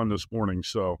 58 to 1 this morning.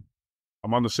 So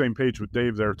I'm on the same page with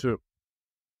Dave there too.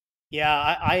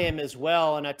 Yeah, I am as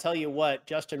well. And I tell you what,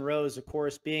 Justin Rose, of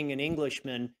course, being an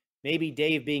Englishman, maybe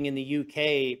Dave being in the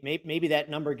UK, maybe that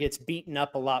number gets beaten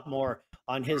up a lot more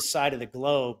on his side of the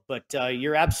globe. But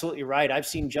you're absolutely right. I've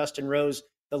seen Justin Rose.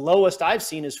 The lowest I've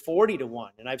seen is 40 to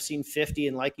 1, and I've seen 50,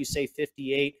 and like you say,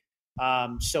 58.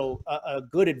 So a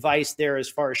good advice there as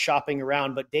far as shopping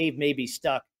around. But Dave may be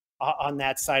stuck on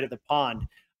that side of the pond.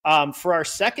 For our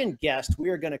second guest, we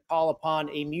are going to call upon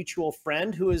a mutual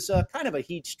friend who is kind of a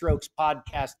Heat Strokes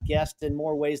podcast guest in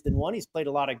more ways than one. He's played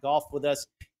a lot of golf with us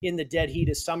in the dead heat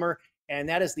of summer, and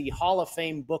that is the Hall of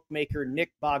Fame bookmaker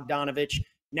Nick Bogdanovich,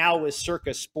 now with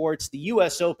Circa Sports. The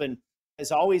U.S. Open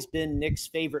has always been Nick's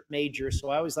favorite major, so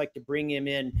I always like to bring him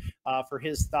in for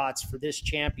his thoughts for this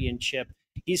championship.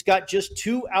 He's got just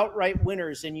 2 outright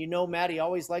winners, and you know Matt, he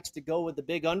always likes to go with the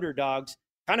big underdogs.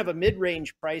 Kind of a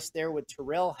mid-range price there with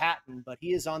Tyrrell Hatton, but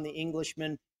he is on the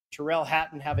Englishman. Tyrrell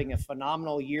Hatton having a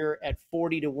phenomenal year at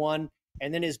 40 to 1.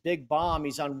 And then his big bomb,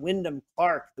 he's on Wyndham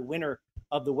Clark, the winner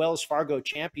of the Wells Fargo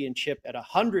Championship, at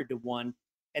 100 to 1.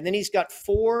 And then he's got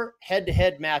 4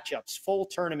 head-to-head matchups, full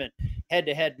tournament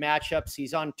head-to-head matchups.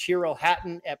 He's on Tyrrell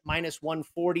Hatton at minus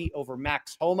 140 over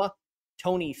Max Homa,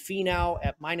 Tony Finau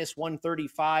at minus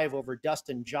 135 over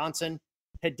Dustin Johnson,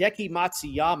 Hideki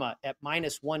Matsuyama at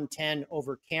minus 110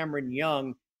 over Cameron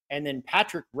Young, and then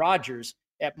Patrick Rogers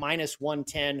at minus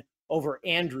 110 over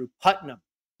Andrew Putnam.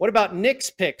 What about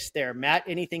Nick's picks there, Matt?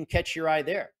 Anything catch your eye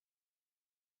there?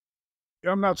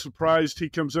 Yeah, I'm not surprised he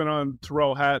comes in on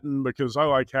Tyrrell Hatton because I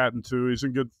like Hatton too. He's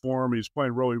in good form. He's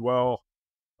playing really well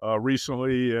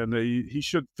recently, and he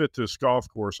should fit this golf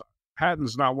course.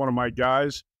 Hatton's not one of my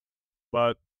guys,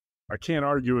 but I can't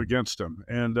argue against him.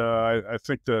 And I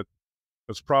think that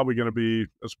it's probably going to be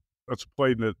that's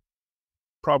played in it.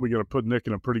 Probably going to put Nick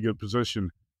in a pretty good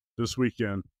position this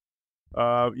weekend.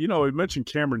 We mentioned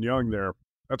Cameron Young there.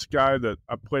 That's a guy that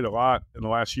I've played a lot in the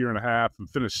last year and a half and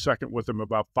finished second with him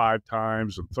about 5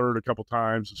 times and third a couple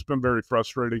times. It's been very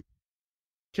frustrating.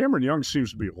 Cameron Young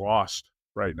seems to be lost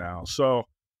right now, so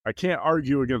I can't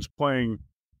argue against playing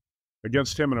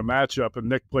against him in a matchup. And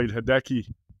Nick played Hideki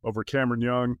over Cameron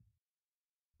Young,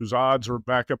 whose odds are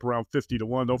back up around 50 to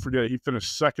 1. Don't forget, he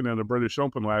finished second in the British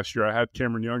Open last year. I had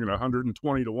Cameron Young at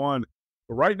 120 to 1.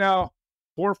 But right now,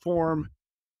 poor form.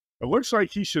 It looks like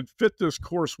he should fit this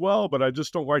course well, but I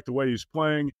just don't like the way he's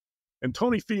playing. And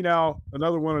Tony Finau,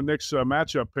 another one of Nick's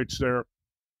matchup picks there.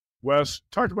 Wes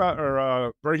talked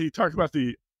about, Brady talked about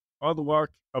the unluck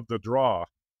of the draw.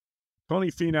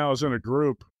 Tony Finau is in a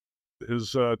group,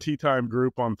 his tee time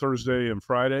group on Thursday and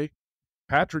Friday.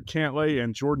 Patrick Cantlay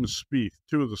and Jordan Spieth,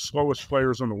 2 of the slowest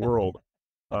players in the world.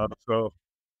 So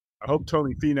I hope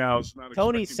Tony Finau's not.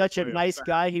 Tony's such a nice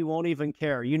guy, he won't even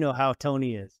care. You know how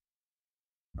Tony is.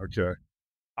 Okay.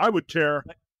 I would care.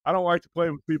 I don't like to play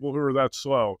with people who are that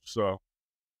slow. So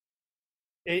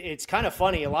it's kind of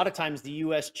funny. A lot of times the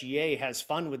USGA has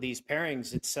fun with these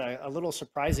pairings. It's a little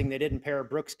surprising they didn't pair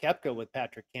Brooks Koepka with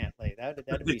Patrick Cantlay.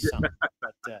 That'd be something.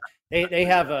 But they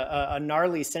have a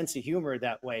gnarly sense of humor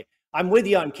that way. I'm with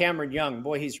you on Cameron Young.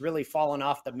 Boy, he's really fallen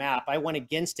off the map. I went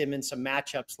against him in some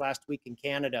matchups last week in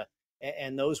Canada,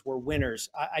 and those were winners.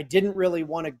 I didn't really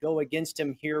want to go against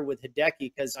him here with Hideki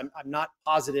because I'm not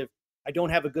positive. I don't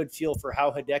have a good feel for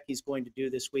how Hideki's going to do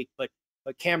this week, but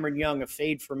Cameron Young, a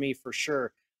fade for me for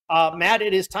sure. Matt,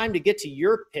 it is time to get to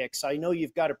your picks. I know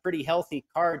you've got a pretty healthy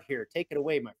card here. Take it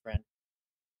away, my friend.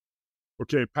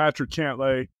 Okay, Patrick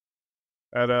Cantlay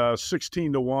at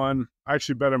 16 to 1. I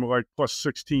actually bet him like plus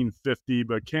 1650,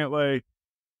 but Cantlay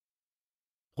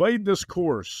played this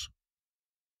course,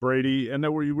 Brady, and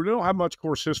then we don't have much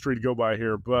course history to go by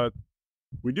here, but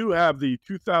we do have the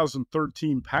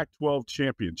 2013 Pac-12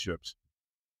 championships,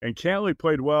 and Cantlay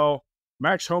played well.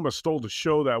 Max Homa stole the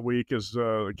show that week as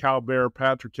the Cal Bear.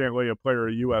 Patrick Cantlay, a player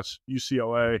at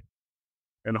UCLA,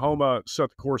 and Homa set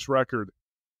the course record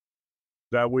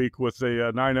that week with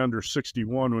a 9 under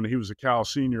 61 when he was a Cal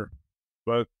senior.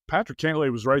 But Patrick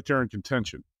Cantlay was right there in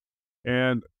contention.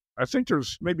 And I think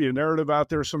there's maybe a narrative out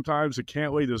there sometimes that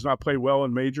Cantlay does not play well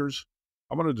in majors.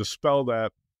 I'm going to dispel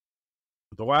that.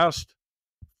 The last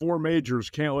 4 majors,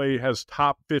 Cantlay has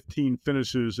top 15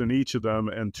 finishes in each of them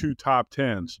and 2 top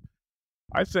 10s.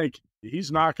 I think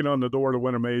he's knocking on the door to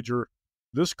win a major.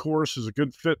 This course is a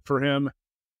good fit for him.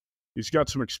 He's got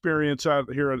some experience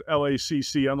out here at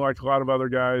LACC, unlike a lot of other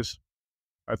guys.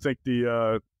 I think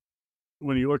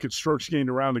when you look at strokes gained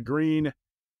around the green,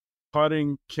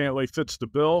 putting, Cantlay fits the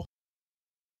bill.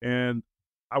 And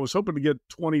I was hoping to get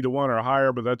 20 to 1 or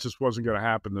higher, but that just wasn't going to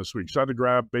happen this week. So I had to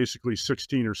grab basically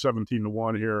 16 or 17 to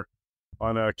 1 here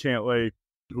on Cantlay,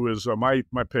 who is my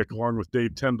pick along with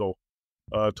Dave Tyndall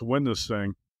to win this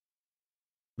thing,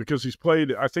 because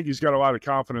I think he's got a lot of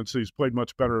confidence. He's played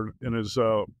much better in his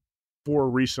 4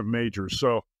 recent majors.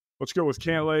 So let's go with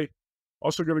Cantlay.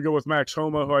 Also going to go with Max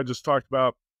Homa, who I just talked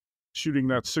about, shooting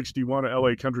that 61 at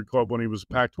LA Country Club when he was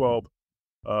a Pac-12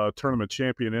 tournament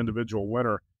champion, individual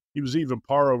winner. He was even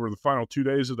par over the final 2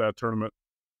 days of that tournament.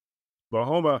 But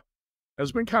Homa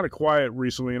has been kind of quiet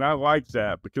recently, and I like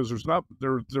that because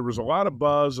there was a lot of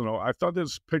buzz, and I thought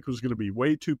this pick was going to be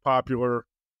way too popular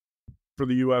for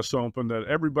the U.S. Open, that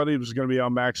everybody was going to be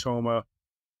on Max Homa,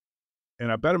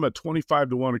 and I bet him at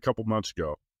 25-1 a couple months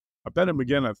ago. I bet him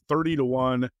again at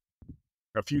 30-1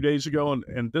 a few days ago,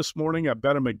 and this morning I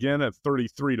bet him again at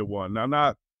 33-1. Now,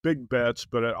 not big bets,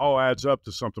 but it all adds up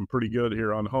to something pretty good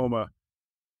here on Homa.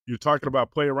 You're talking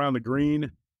about play around the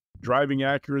green, driving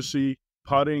accuracy,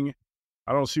 putting.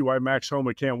 I don't see why Max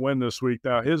Homa can't win this week.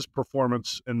 Now, his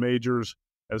performance in majors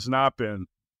has not been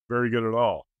very good at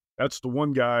all. That's the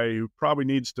one guy who probably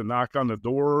needs to knock on the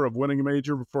door of winning a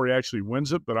major before he actually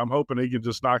wins it, but I'm hoping he can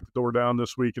just knock the door down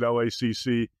this week at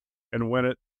LACC and win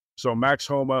it. So Max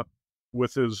Homa,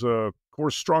 with his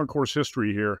strong course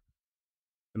history here,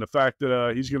 and the fact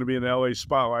that he's going to be in the LA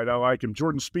spotlight, I like him.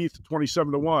 Jordan Spieth,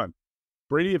 27-1.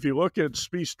 Brady, if you look at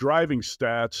Spieth's driving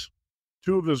stats,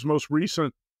 2 of his most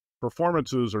recent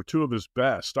performances are 2 of his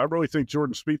best. I really think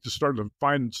Jordan Spieth is starting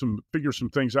to figure some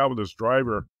things out with his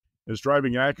driver, his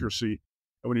driving accuracy.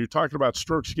 And when you're talking about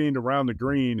strokes gained around the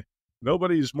green,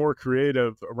 nobody's more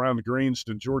creative around the greens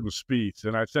than Jordan Spieth.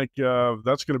 And I think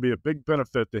that's going to be a big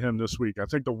benefit to him this week. I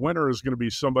think the winner is going to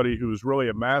be somebody who's really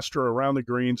a master around the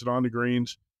greens and on the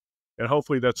greens. And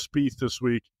hopefully that's Spieth this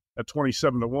week at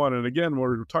 27-1. And again,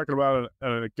 we're talking about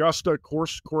an Augusta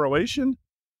course correlation.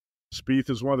 Spieth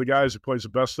is one of the guys who plays the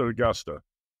best at Augusta.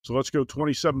 So let's go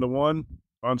 27-1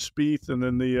 on Spieth. And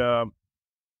then the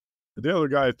other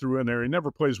guy I threw in there, he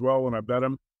never plays well when I bet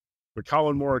him, but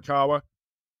Colin Morikawa.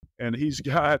 And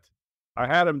I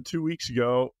had him 2 weeks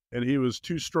ago, and he was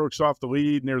 2 strokes off the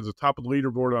lead near the top of the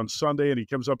leaderboard on Sunday, and he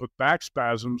comes up with back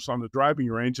spasms on the driving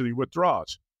range, and he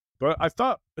withdraws. But I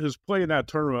thought his play in that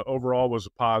tournament overall was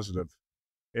a positive.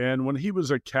 And when he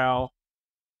was at Cal,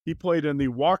 he played in the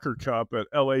Walker Cup at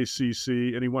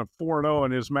LACC, and he went 4-0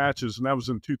 in his matches, and that was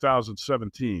in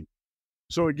 2017.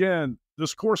 So again,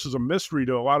 this course is a mystery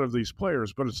to a lot of these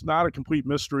players, but it's not a complete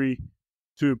mystery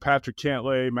to Patrick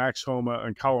Cantlay, Max Homa,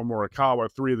 and Colin Morikawa,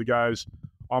 3 of the guys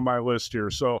on my list here.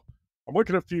 So I'm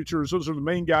looking at futures. Those are the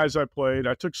main guys I played.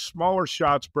 I took smaller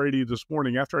shots, Brady, this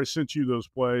morning after I sent you those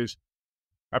plays.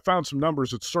 I found some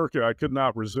numbers at Circa I could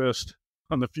not resist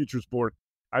on the futures board.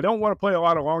 I don't want to play a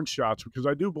lot of long shots because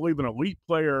I do believe an elite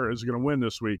player is going to win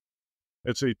this week.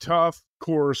 It's a tough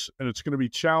course, and it's going to be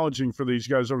challenging for these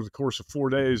guys over the course of 4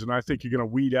 days, and I think you're going to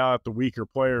weed out the weaker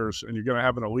players, and you're going to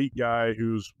have an elite guy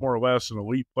who's more or less an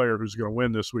elite player who's going to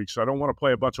win this week. So I don't want to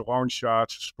play a bunch of long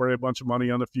shots, spray a bunch of money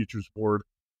on the futures board.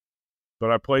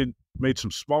 But I made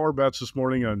some smaller bets this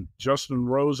morning on Justin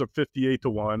Rose at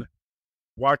 58-1,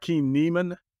 Joaquin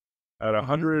Niemann at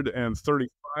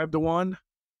 135-1,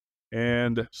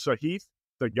 and Sahith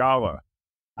Theegala.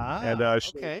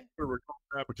 Okay.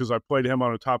 Because I played him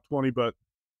on a top 20. But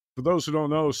for those who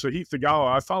don't know, Sahith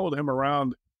Theegala, I followed him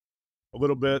around a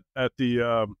little bit at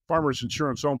the Farmers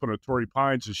Insurance Open at Torrey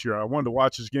Pines this year. I wanted to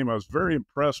watch his game. I was very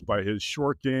impressed by his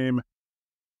short game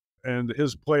and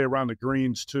his play around the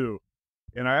greens too.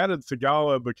 And I added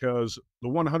Theegala because the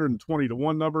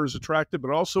 120-1 number is attractive,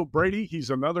 but also Brady, he's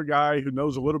another guy who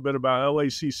knows a little bit about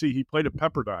LACC. He played at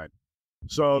Pepperdine.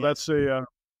 So that's a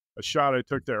shot I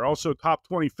took there. Also, top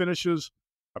 20 finishes.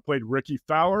 I played Ricky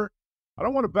Fowler. I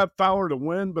don't want to bet Fowler to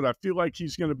win, but I feel like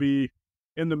he's going to be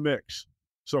in the mix.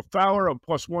 So Fowler at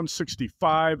plus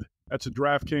 165, that's a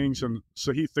DraftKings, and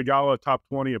Sahith Theegala top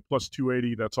 20 at plus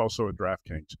 280, that's also a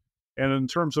DraftKings. And in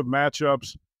terms of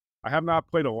matchups, I have not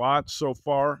played a lot so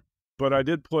far, but I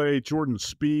did play Jordan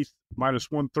Spieth minus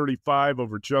 135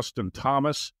 over Justin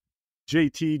Thomas.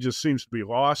 JT just seems to be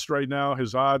lost right now.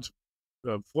 His odds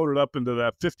floated up into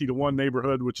that 50-1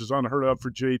 neighborhood, which is unheard of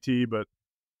for JT. But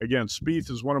again,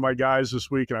 Spieth is one of my guys this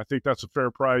week, and I think that's a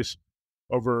fair price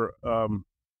over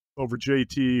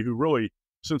JT, who really,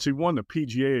 since he won the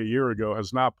PGA a year ago,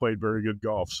 has not played very good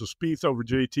golf. So Spieth over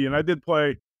JT, and I did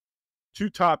play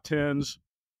 2 top 10s.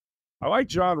 I like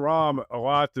Jon Rahm a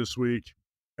lot this week,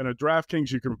 and at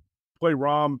DraftKings you can play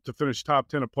Rahm to finish top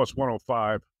 10 at plus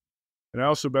 105. And I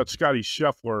also bet Scotty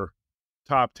Scheffler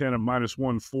top 10 at minus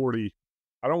 140.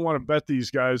 I don't want to bet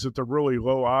these guys at the really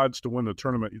low odds to win the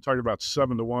tournament. You're talking about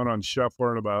 7-1 on Scheffler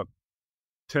and about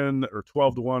 10 or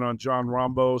 12-1 on John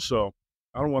Rambo. So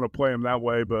I don't want to play him that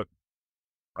way, but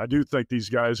I do think these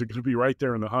guys are going to be right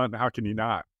there in the hunt. How can you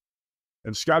not?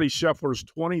 And Scotty Scheffler's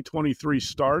 2023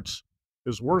 starts,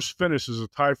 his worst finish is a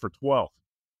tie for 12th.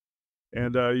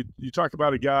 And you talk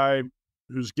about a guy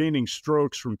who's gaining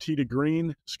strokes from tee to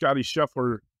green. Scotty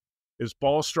Scheffler, his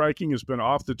ball striking has been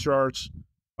off the charts.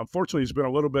 Unfortunately, he's been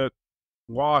a little bit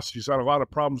lost. He's had a lot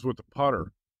of problems with the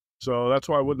putter. So that's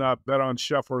why I would not bet on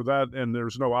Scheffler. That, and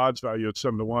there's no odds value at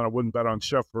 7-1. I wouldn't bet on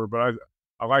Scheffler, but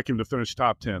I like him to finish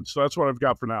top 10. So that's what I've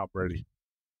got for now, Brady.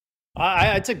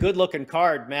 It's a good-looking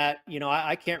card, Matt.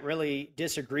 I can't really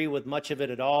disagree with much of it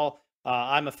at all.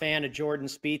 I'm a fan of Jordan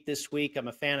Spieth this week. I'm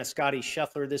a fan of Scotty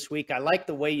Scheffler this week. I like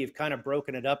the way you've kind of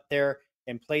broken it up there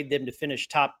and played them to finish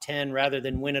top 10 rather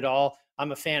than win it all.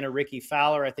 I'm a fan of Ricky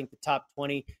Fowler. I think the top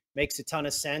 20 makes a ton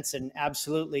of sense, and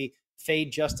absolutely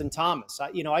fade Justin Thomas.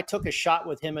 I took a shot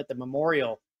with him at the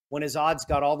Memorial when his odds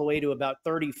got all the way to about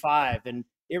 35, and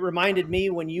it reminded me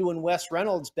when you and Wes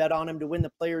Reynolds bet on him to win the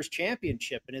Players'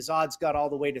 Championship, and his odds got all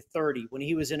the way to 30 when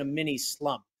he was in a mini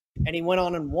slump, and he went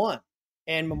on and won.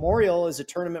 And Memorial is a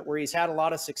tournament where he's had a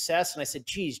lot of success, and I said,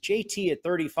 geez, JT at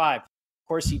 35. Of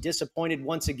course, he disappointed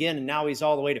once again, and now he's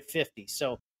all the way to 50.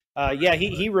 So,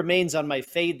 he remains on my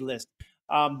fade list.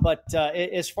 But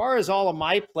as far as all of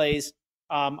my plays,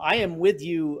 I am with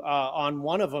you on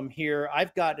one of them here.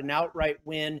 I've got an outright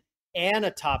win and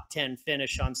a top 10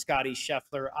 finish on Scotty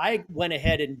Scheffler. I went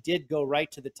ahead and did go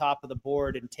right to the top of the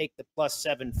board and take the plus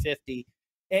 750.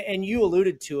 And you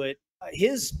alluded to it.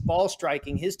 His ball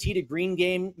striking, his tee to green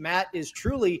game, Matt, is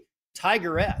truly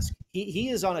Tiger-esque. He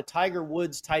is on a Tiger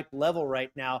Woods type level right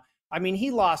now. I mean,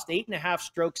 he lost 8.5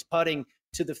 strokes putting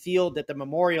to the field at the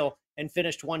Memorial and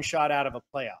finished one shot out of a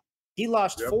playoff. He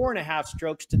lost 4.5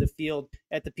 strokes to the field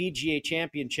at the PGA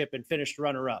Championship and finished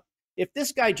runner-up. If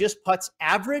this guy just putts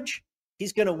average,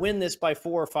 he's going to win this by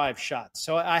 4 or 5 shots.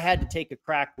 So I had to take a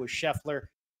crack with Scheffler.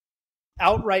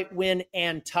 Outright win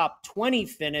and top 20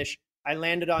 finish. I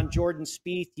landed on Jordan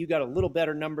Spieth. You got a little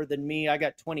better number than me. I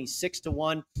got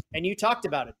 26-1. And you talked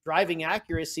about it. Driving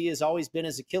accuracy has always been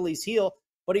his Achilles heel,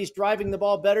 but he's driving the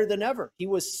ball better than ever. He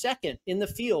was second in the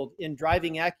field in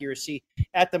driving accuracy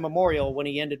at the Memorial when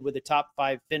he ended with a top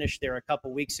 5 finish there a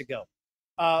couple weeks ago.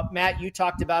 Matt, you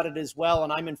talked about it as well,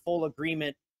 and I'm in full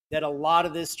agreement that a lot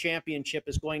of this championship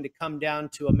is going to come down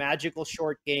to a magical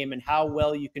short game and how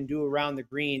well you can do around the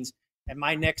greens. And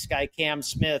my next guy, Cam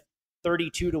Smith,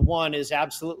 32-1, is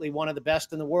absolutely one of the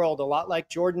best in the world, a lot like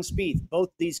Jordan Spieth. Both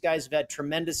these guys have had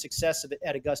tremendous success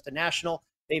at Augusta National.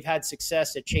 They've had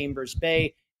success at Chambers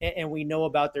Bay, and we know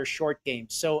about their short game.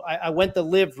 So I went the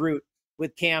live route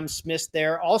with Cam Smith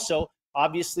there. Also,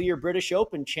 obviously, your British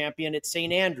Open champion at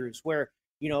St. Andrews, where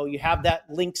you have that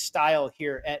link style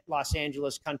here at Los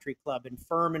Angeles Country Club in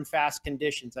firm and fast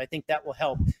conditions. I think that will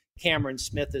help Cameron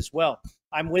Smith as well.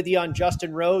 I'm with you on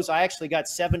Justin Rose. I actually got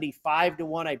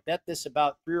 75-1. I bet this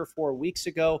about 3 or 4 weeks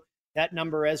ago. That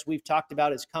number, as we've talked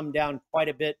about, has come down quite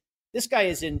a bit. This guy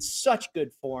is in such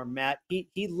good form, Matt.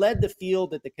 He led the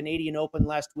field at the Canadian Open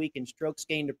last week in strokes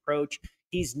gained approach.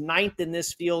 He's 9th in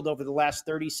this field over the last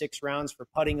 36 rounds for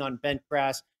putting on bent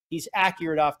grass. He's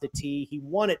accurate off the tee. He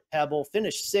won at Pebble,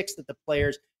 finished 6th at the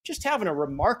Players, just having a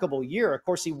remarkable year. Of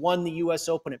course, he won the U.S.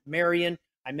 Open at Marion.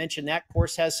 I mentioned that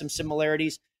course has some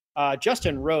similarities.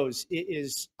 Justin Rose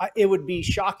it would be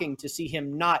shocking to see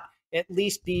him not at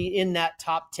least be in that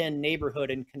top 10 neighborhood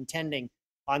and contending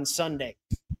on Sunday.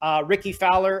 Ricky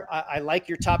Fowler, I like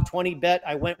your top 20 bet.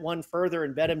 I went one further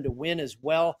and bet him to win as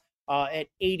well at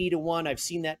 80-1. I've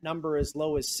seen that number as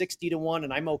low as 60-1,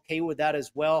 and I'm okay with that as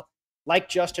well. Like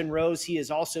Justin Rose, he is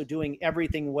also doing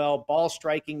everything well: ball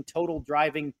striking, total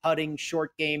driving, putting,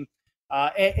 short game,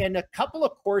 and a couple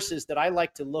of courses that I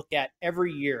like to look at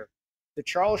every year: the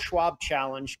Charles Schwab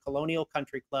Challenge, Colonial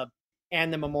Country Club,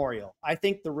 and the Memorial. I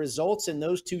think the results in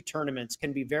those two tournaments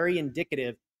can be very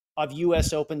indicative of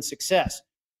U.S. Open success.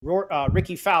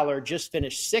 Ricky Fowler just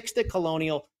finished 6th at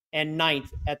Colonial and 9th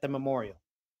at the Memorial.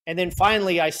 And then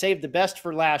finally, I saved the best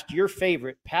for last, your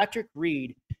favorite, Patrick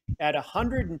Reed, at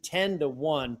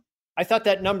 110-1. I thought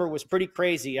that number was pretty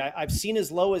crazy. I've seen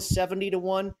as low as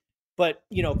 70-1, but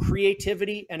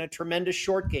creativity and a tremendous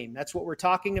short game. That's what we're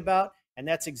talking about. And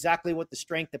that's exactly what the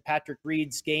strength of Patrick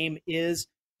Reed's game is.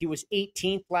 He was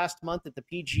 18th last month at the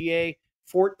PGA,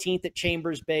 14th at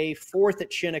Chambers Bay, 4th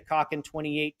at Shinnecock in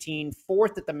 2018,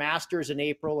 4th at the Masters in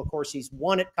April. Of course, he's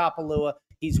won at Kapalua.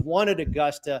 He's won at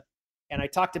Augusta. And I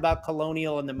talked about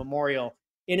Colonial and the Memorial.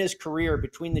 In his career,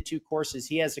 between the two courses,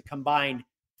 he has a combined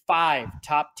 5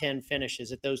 top 10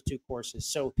 finishes at those two courses.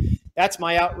 So that's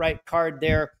my outright card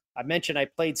there. I mentioned I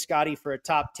played Scotty for a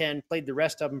top 10, played the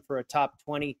rest of them for a top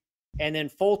 20. And then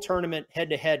full tournament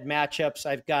head-to-head matchups,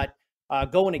 I've got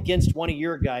going against one of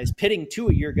your guys, pitting two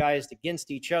of your guys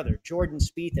against each other. Jordan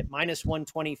Spieth at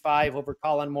 -125 over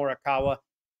Colin Morikawa.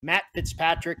 Matt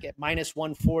Fitzpatrick at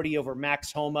 -140 over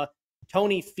Max Homa.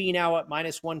 Tony Finau at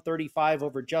 -135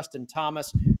 over Justin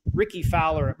Thomas. Ricky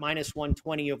Fowler at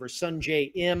 -120 over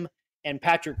Sungjae Im. And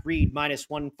Patrick Reed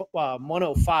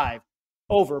 -105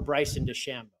 over Bryson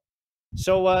DeChambeau.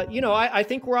 So, I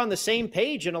think we're on the same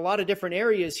page in a lot of different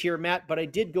areas here, Matt, but I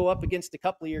did go up against a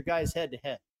couple of your guys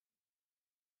head-to-head.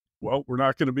 Well, we're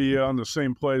not going to be on the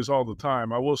same plays all the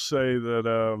time. I will say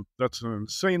that that's an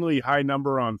insanely high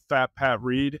number on Fat Pat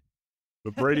Reed.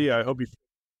 But Brady, I hope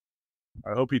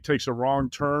he takes a wrong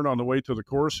turn on the way to the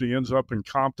course. He ends up in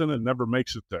Compton and never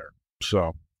makes it there.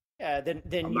 So, yeah,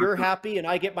 then you're happy and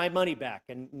I get my money back,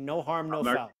 and no harm, no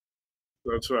foul.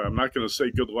 That's right. I'm not going to say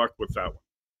good luck with that one.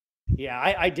 Yeah,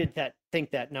 I did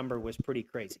think that number was pretty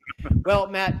crazy. Well,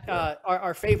 Matt,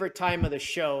 our favorite time of the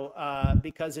show,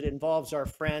 because it involves our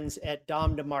friends at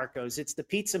Dom DeMarco's. It's the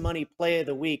Pizza Money Play of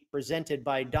the Week presented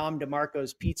by Dom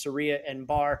DeMarco's Pizzeria and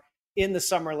Bar in the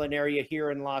Summerlin area here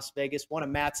in Las Vegas. One of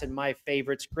Matt's and my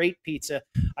favorites. Great pizza.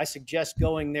 I suggest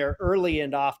going there early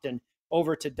and often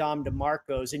over to Dom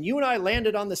DeMarco's. And you and I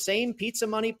landed on the same Pizza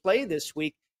Money Play this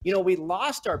week. We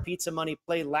lost our Pizza Money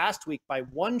Play last week by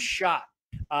one shot.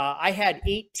 I had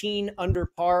 18 under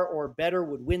par or better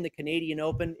would win the Canadian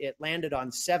Open. It landed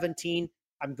on 17.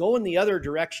 I'm going the other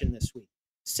direction this week.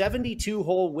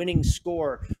 72-hole winning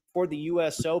score for the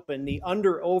U.S. Open. The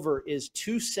under-over is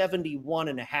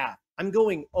 271.5. I'm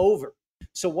going over.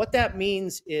 So what that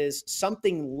means is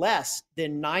something less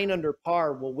than 9 under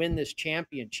par will win this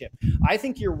championship. I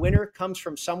think your winner comes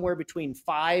from somewhere between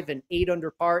 5 and 8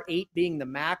 under par, 8 being the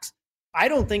max. I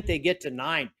don't think they get to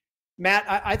 9. Matt,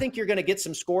 I think you're going to get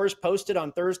some scores posted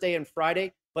on Thursday and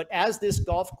Friday, but as this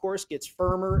golf course gets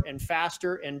firmer and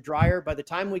faster and drier, by the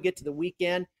time we get to the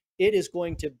weekend, it is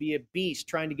going to be a beast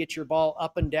trying to get your ball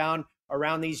up and down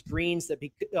around these greens that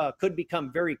could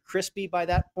become very crispy by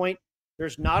that point.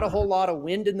 There's not a whole lot of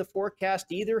wind in the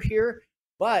forecast either here,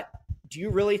 but do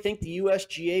you really think the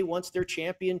USGA wants their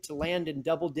champion to land in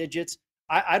double digits?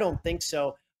 I don't think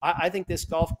so. I think this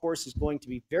golf course is going to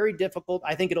be very difficult.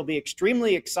 I think it'll be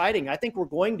extremely exciting. I think we're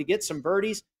going to get some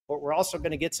birdies, but we're also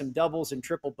going to get some doubles and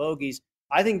triple bogeys.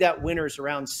 I think that winner's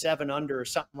around 7 under or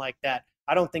something like that.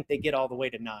 I don't think they get all the way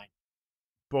to 9.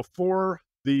 Before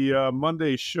the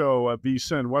Monday show at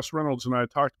VSiN, Wes Reynolds and I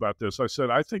talked about this. I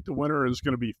said, I think the winner is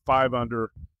going to be 5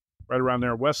 under, right around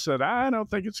there. Wes said, I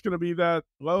don't think it's going to be that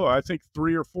low. I think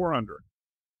 3 or 4 under.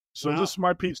 So This is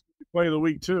my piece play of the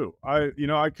week too. I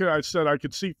said I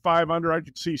could see 5 under, I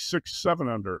could see 6, 7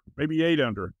 under, maybe 8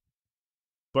 under,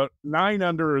 but 9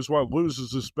 under is what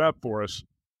loses this bet for us.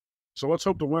 So let's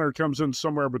hope the winner comes in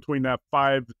somewhere between that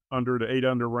 5 under to 8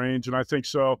 under range, and I think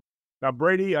so. Now,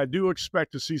 Brady, I do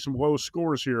expect to see some low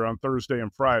scores here on Thursday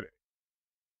and Friday,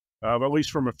 at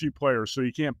least from a few players. So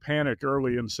you can't panic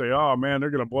early and say, "Oh man,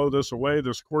 they're going to blow this away.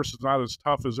 This course is not as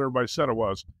tough as everybody said it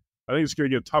was." I think it's going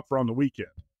to get tougher on the weekend.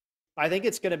 I think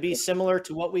it's going to be similar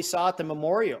to what we saw at the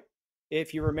Memorial.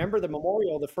 If you remember the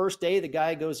Memorial, the first day the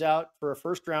guy goes out for a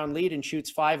first-round lead and shoots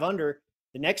 5 under.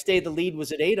 The next day the lead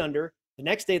was at 8 under. The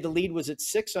next day the lead was at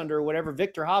 6 under or whatever.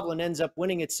 Victor Hovland ends up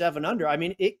winning at 7 under. I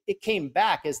mean, it came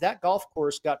back as that golf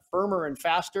course got firmer and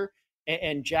faster,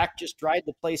 and Jack just dried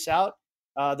the place out.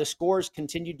 The scores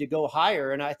continued to go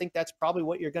higher, and I think that's probably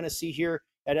what you're going to see here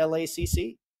at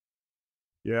LACC.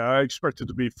 Yeah, I expect it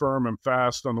to be firm and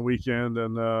fast on the weekend,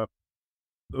 and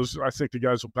I think the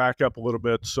guys will back up a little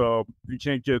bit, so you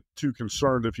can't get too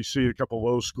concerned if you see a couple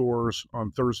low scores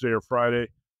on Thursday or Friday.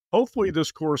 Hopefully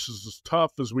this course is as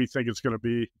tough as we think it's going to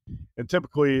be, and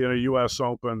typically in a U.S.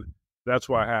 Open, that's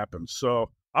what happens. So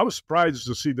I was surprised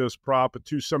to see this prop at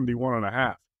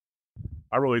 271.5.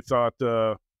 I really thought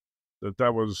that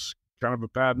was kind of a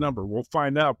bad number. We'll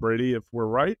find out, Brady, if we're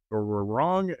right or we're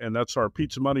wrong, and that's our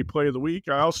Pizza Money Play of the Week.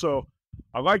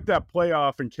 I liked that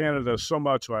playoff in Canada so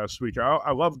much last week.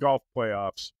 I love golf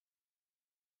playoffs.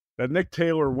 That Nick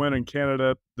Taylor win in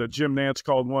Canada that Jim Nantz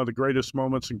called one of the greatest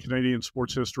moments in Canadian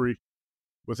sports history,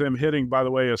 with him hitting, by the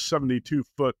way, a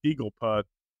 72-foot eagle putt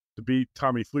to beat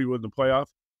Tommy Fleetwood in the playoff.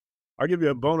 I'll give you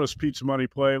a bonus Pizza Money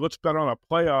play. Let's bet on a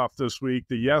playoff this week.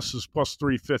 The yes is plus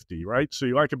 350, right? So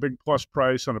you like a big plus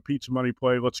price on a Pizza Money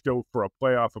play. Let's go for a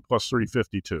playoff of plus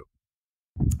 352.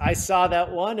 I saw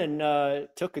that one and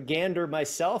took a gander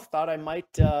myself. Thought I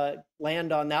might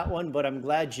land on that one, but I'm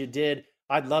glad you did.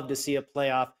 I'd love to see a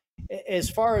playoff. As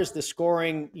far as the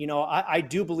scoring, I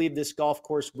do believe this golf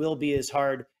course will be as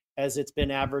hard as it's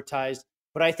been advertised.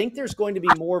 but I think there's going to be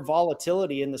more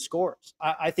volatility in the scores.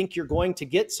 I think you're going to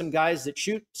get some guys that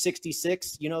shoot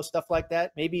 66, stuff like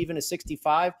that, maybe even a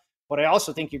 65. But I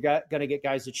also think you're going to get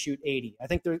guys that shoot 80. I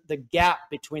think the gap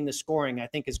between the scoring, I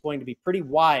think, is going to be pretty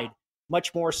wide,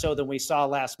 much more so than we saw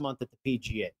last month at the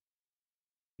PGA.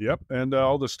 Yep, and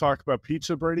all this talk about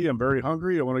pizza, Brady, I'm very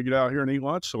hungry. I want to get out here and eat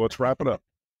lunch, so let's wrap it up.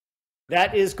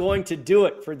 That is going to do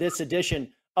it for this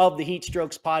edition of the Heat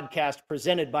Strokes podcast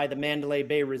presented by the Mandalay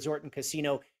Bay Resort and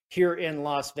Casino here in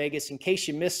Las Vegas. In case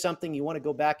you missed something, you want to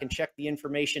go back and check the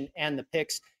information and the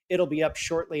picks. It'll be up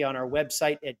shortly on our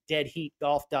website at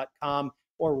deadheatgolf.com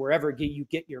or wherever you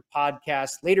get your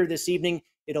podcasts. Later this evening,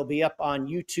 it'll be up on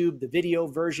YouTube, the video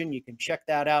version. You can check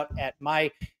that out at my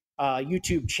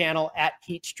YouTube channel at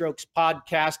Heat Strokes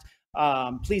Podcast.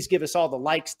 Please give us all the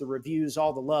likes, the reviews,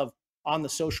 all the love on the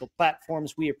social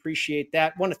platforms. We appreciate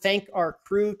that. Want to thank our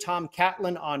crew, Tom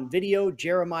Catlin on video,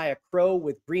 Jeremiah Crow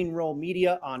with Green Roll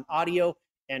Media on audio,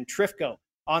 and Trifco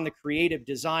on the creative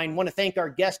design. Want to thank our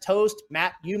guest host,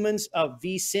 Matt Humans of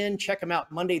VSIN. Check him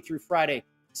out Monday through Friday,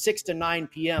 6 to 9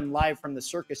 p.m. live from the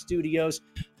Circus Studios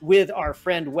with our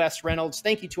friend Wes Reynolds.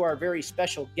 Thank you to our very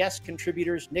special guest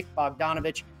contributors, Nick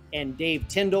Bogdanovich and Dave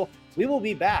Tyndall. We will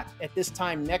be back at this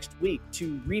time next week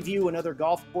to review another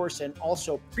golf course and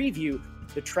also preview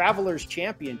the Travelers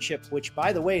Championship, which,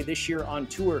 by the way, this year on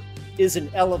tour is an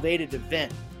elevated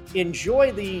event.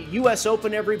 Enjoy the U.S.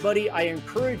 Open, everybody. I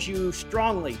encourage you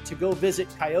strongly to go visit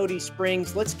Coyote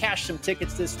Springs. Let's cash some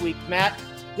tickets this week. Matt,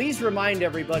 please remind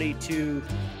everybody to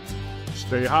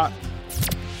stay hot.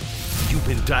 You've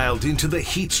been dialed into the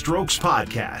Heat Strokes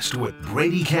podcast with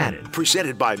Brady Cannon,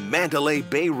 presented by Mandalay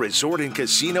Bay Resort and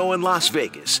Casino in Las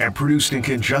Vegas, and produced in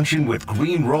conjunction with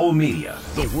Green Roll Media,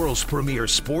 the world's premier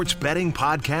sports betting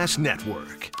podcast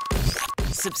network.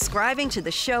 Subscribing to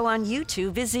the show on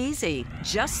YouTube is easy.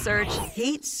 Just search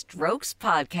Heat Strokes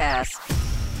Podcast.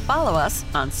 Follow us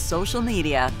on social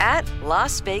media at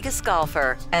Las Vegas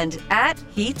Golfer and at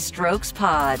Heat Strokes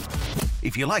Pod.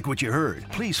 If you like what you heard,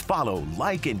 please follow,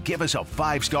 like, and give us a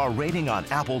 5-star rating on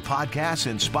Apple Podcasts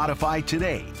and Spotify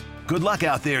today. Good luck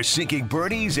out there sinking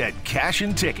birdies at Cash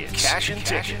and Tickets. Cash and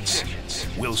Tickets.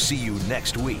 We'll see you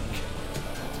next week.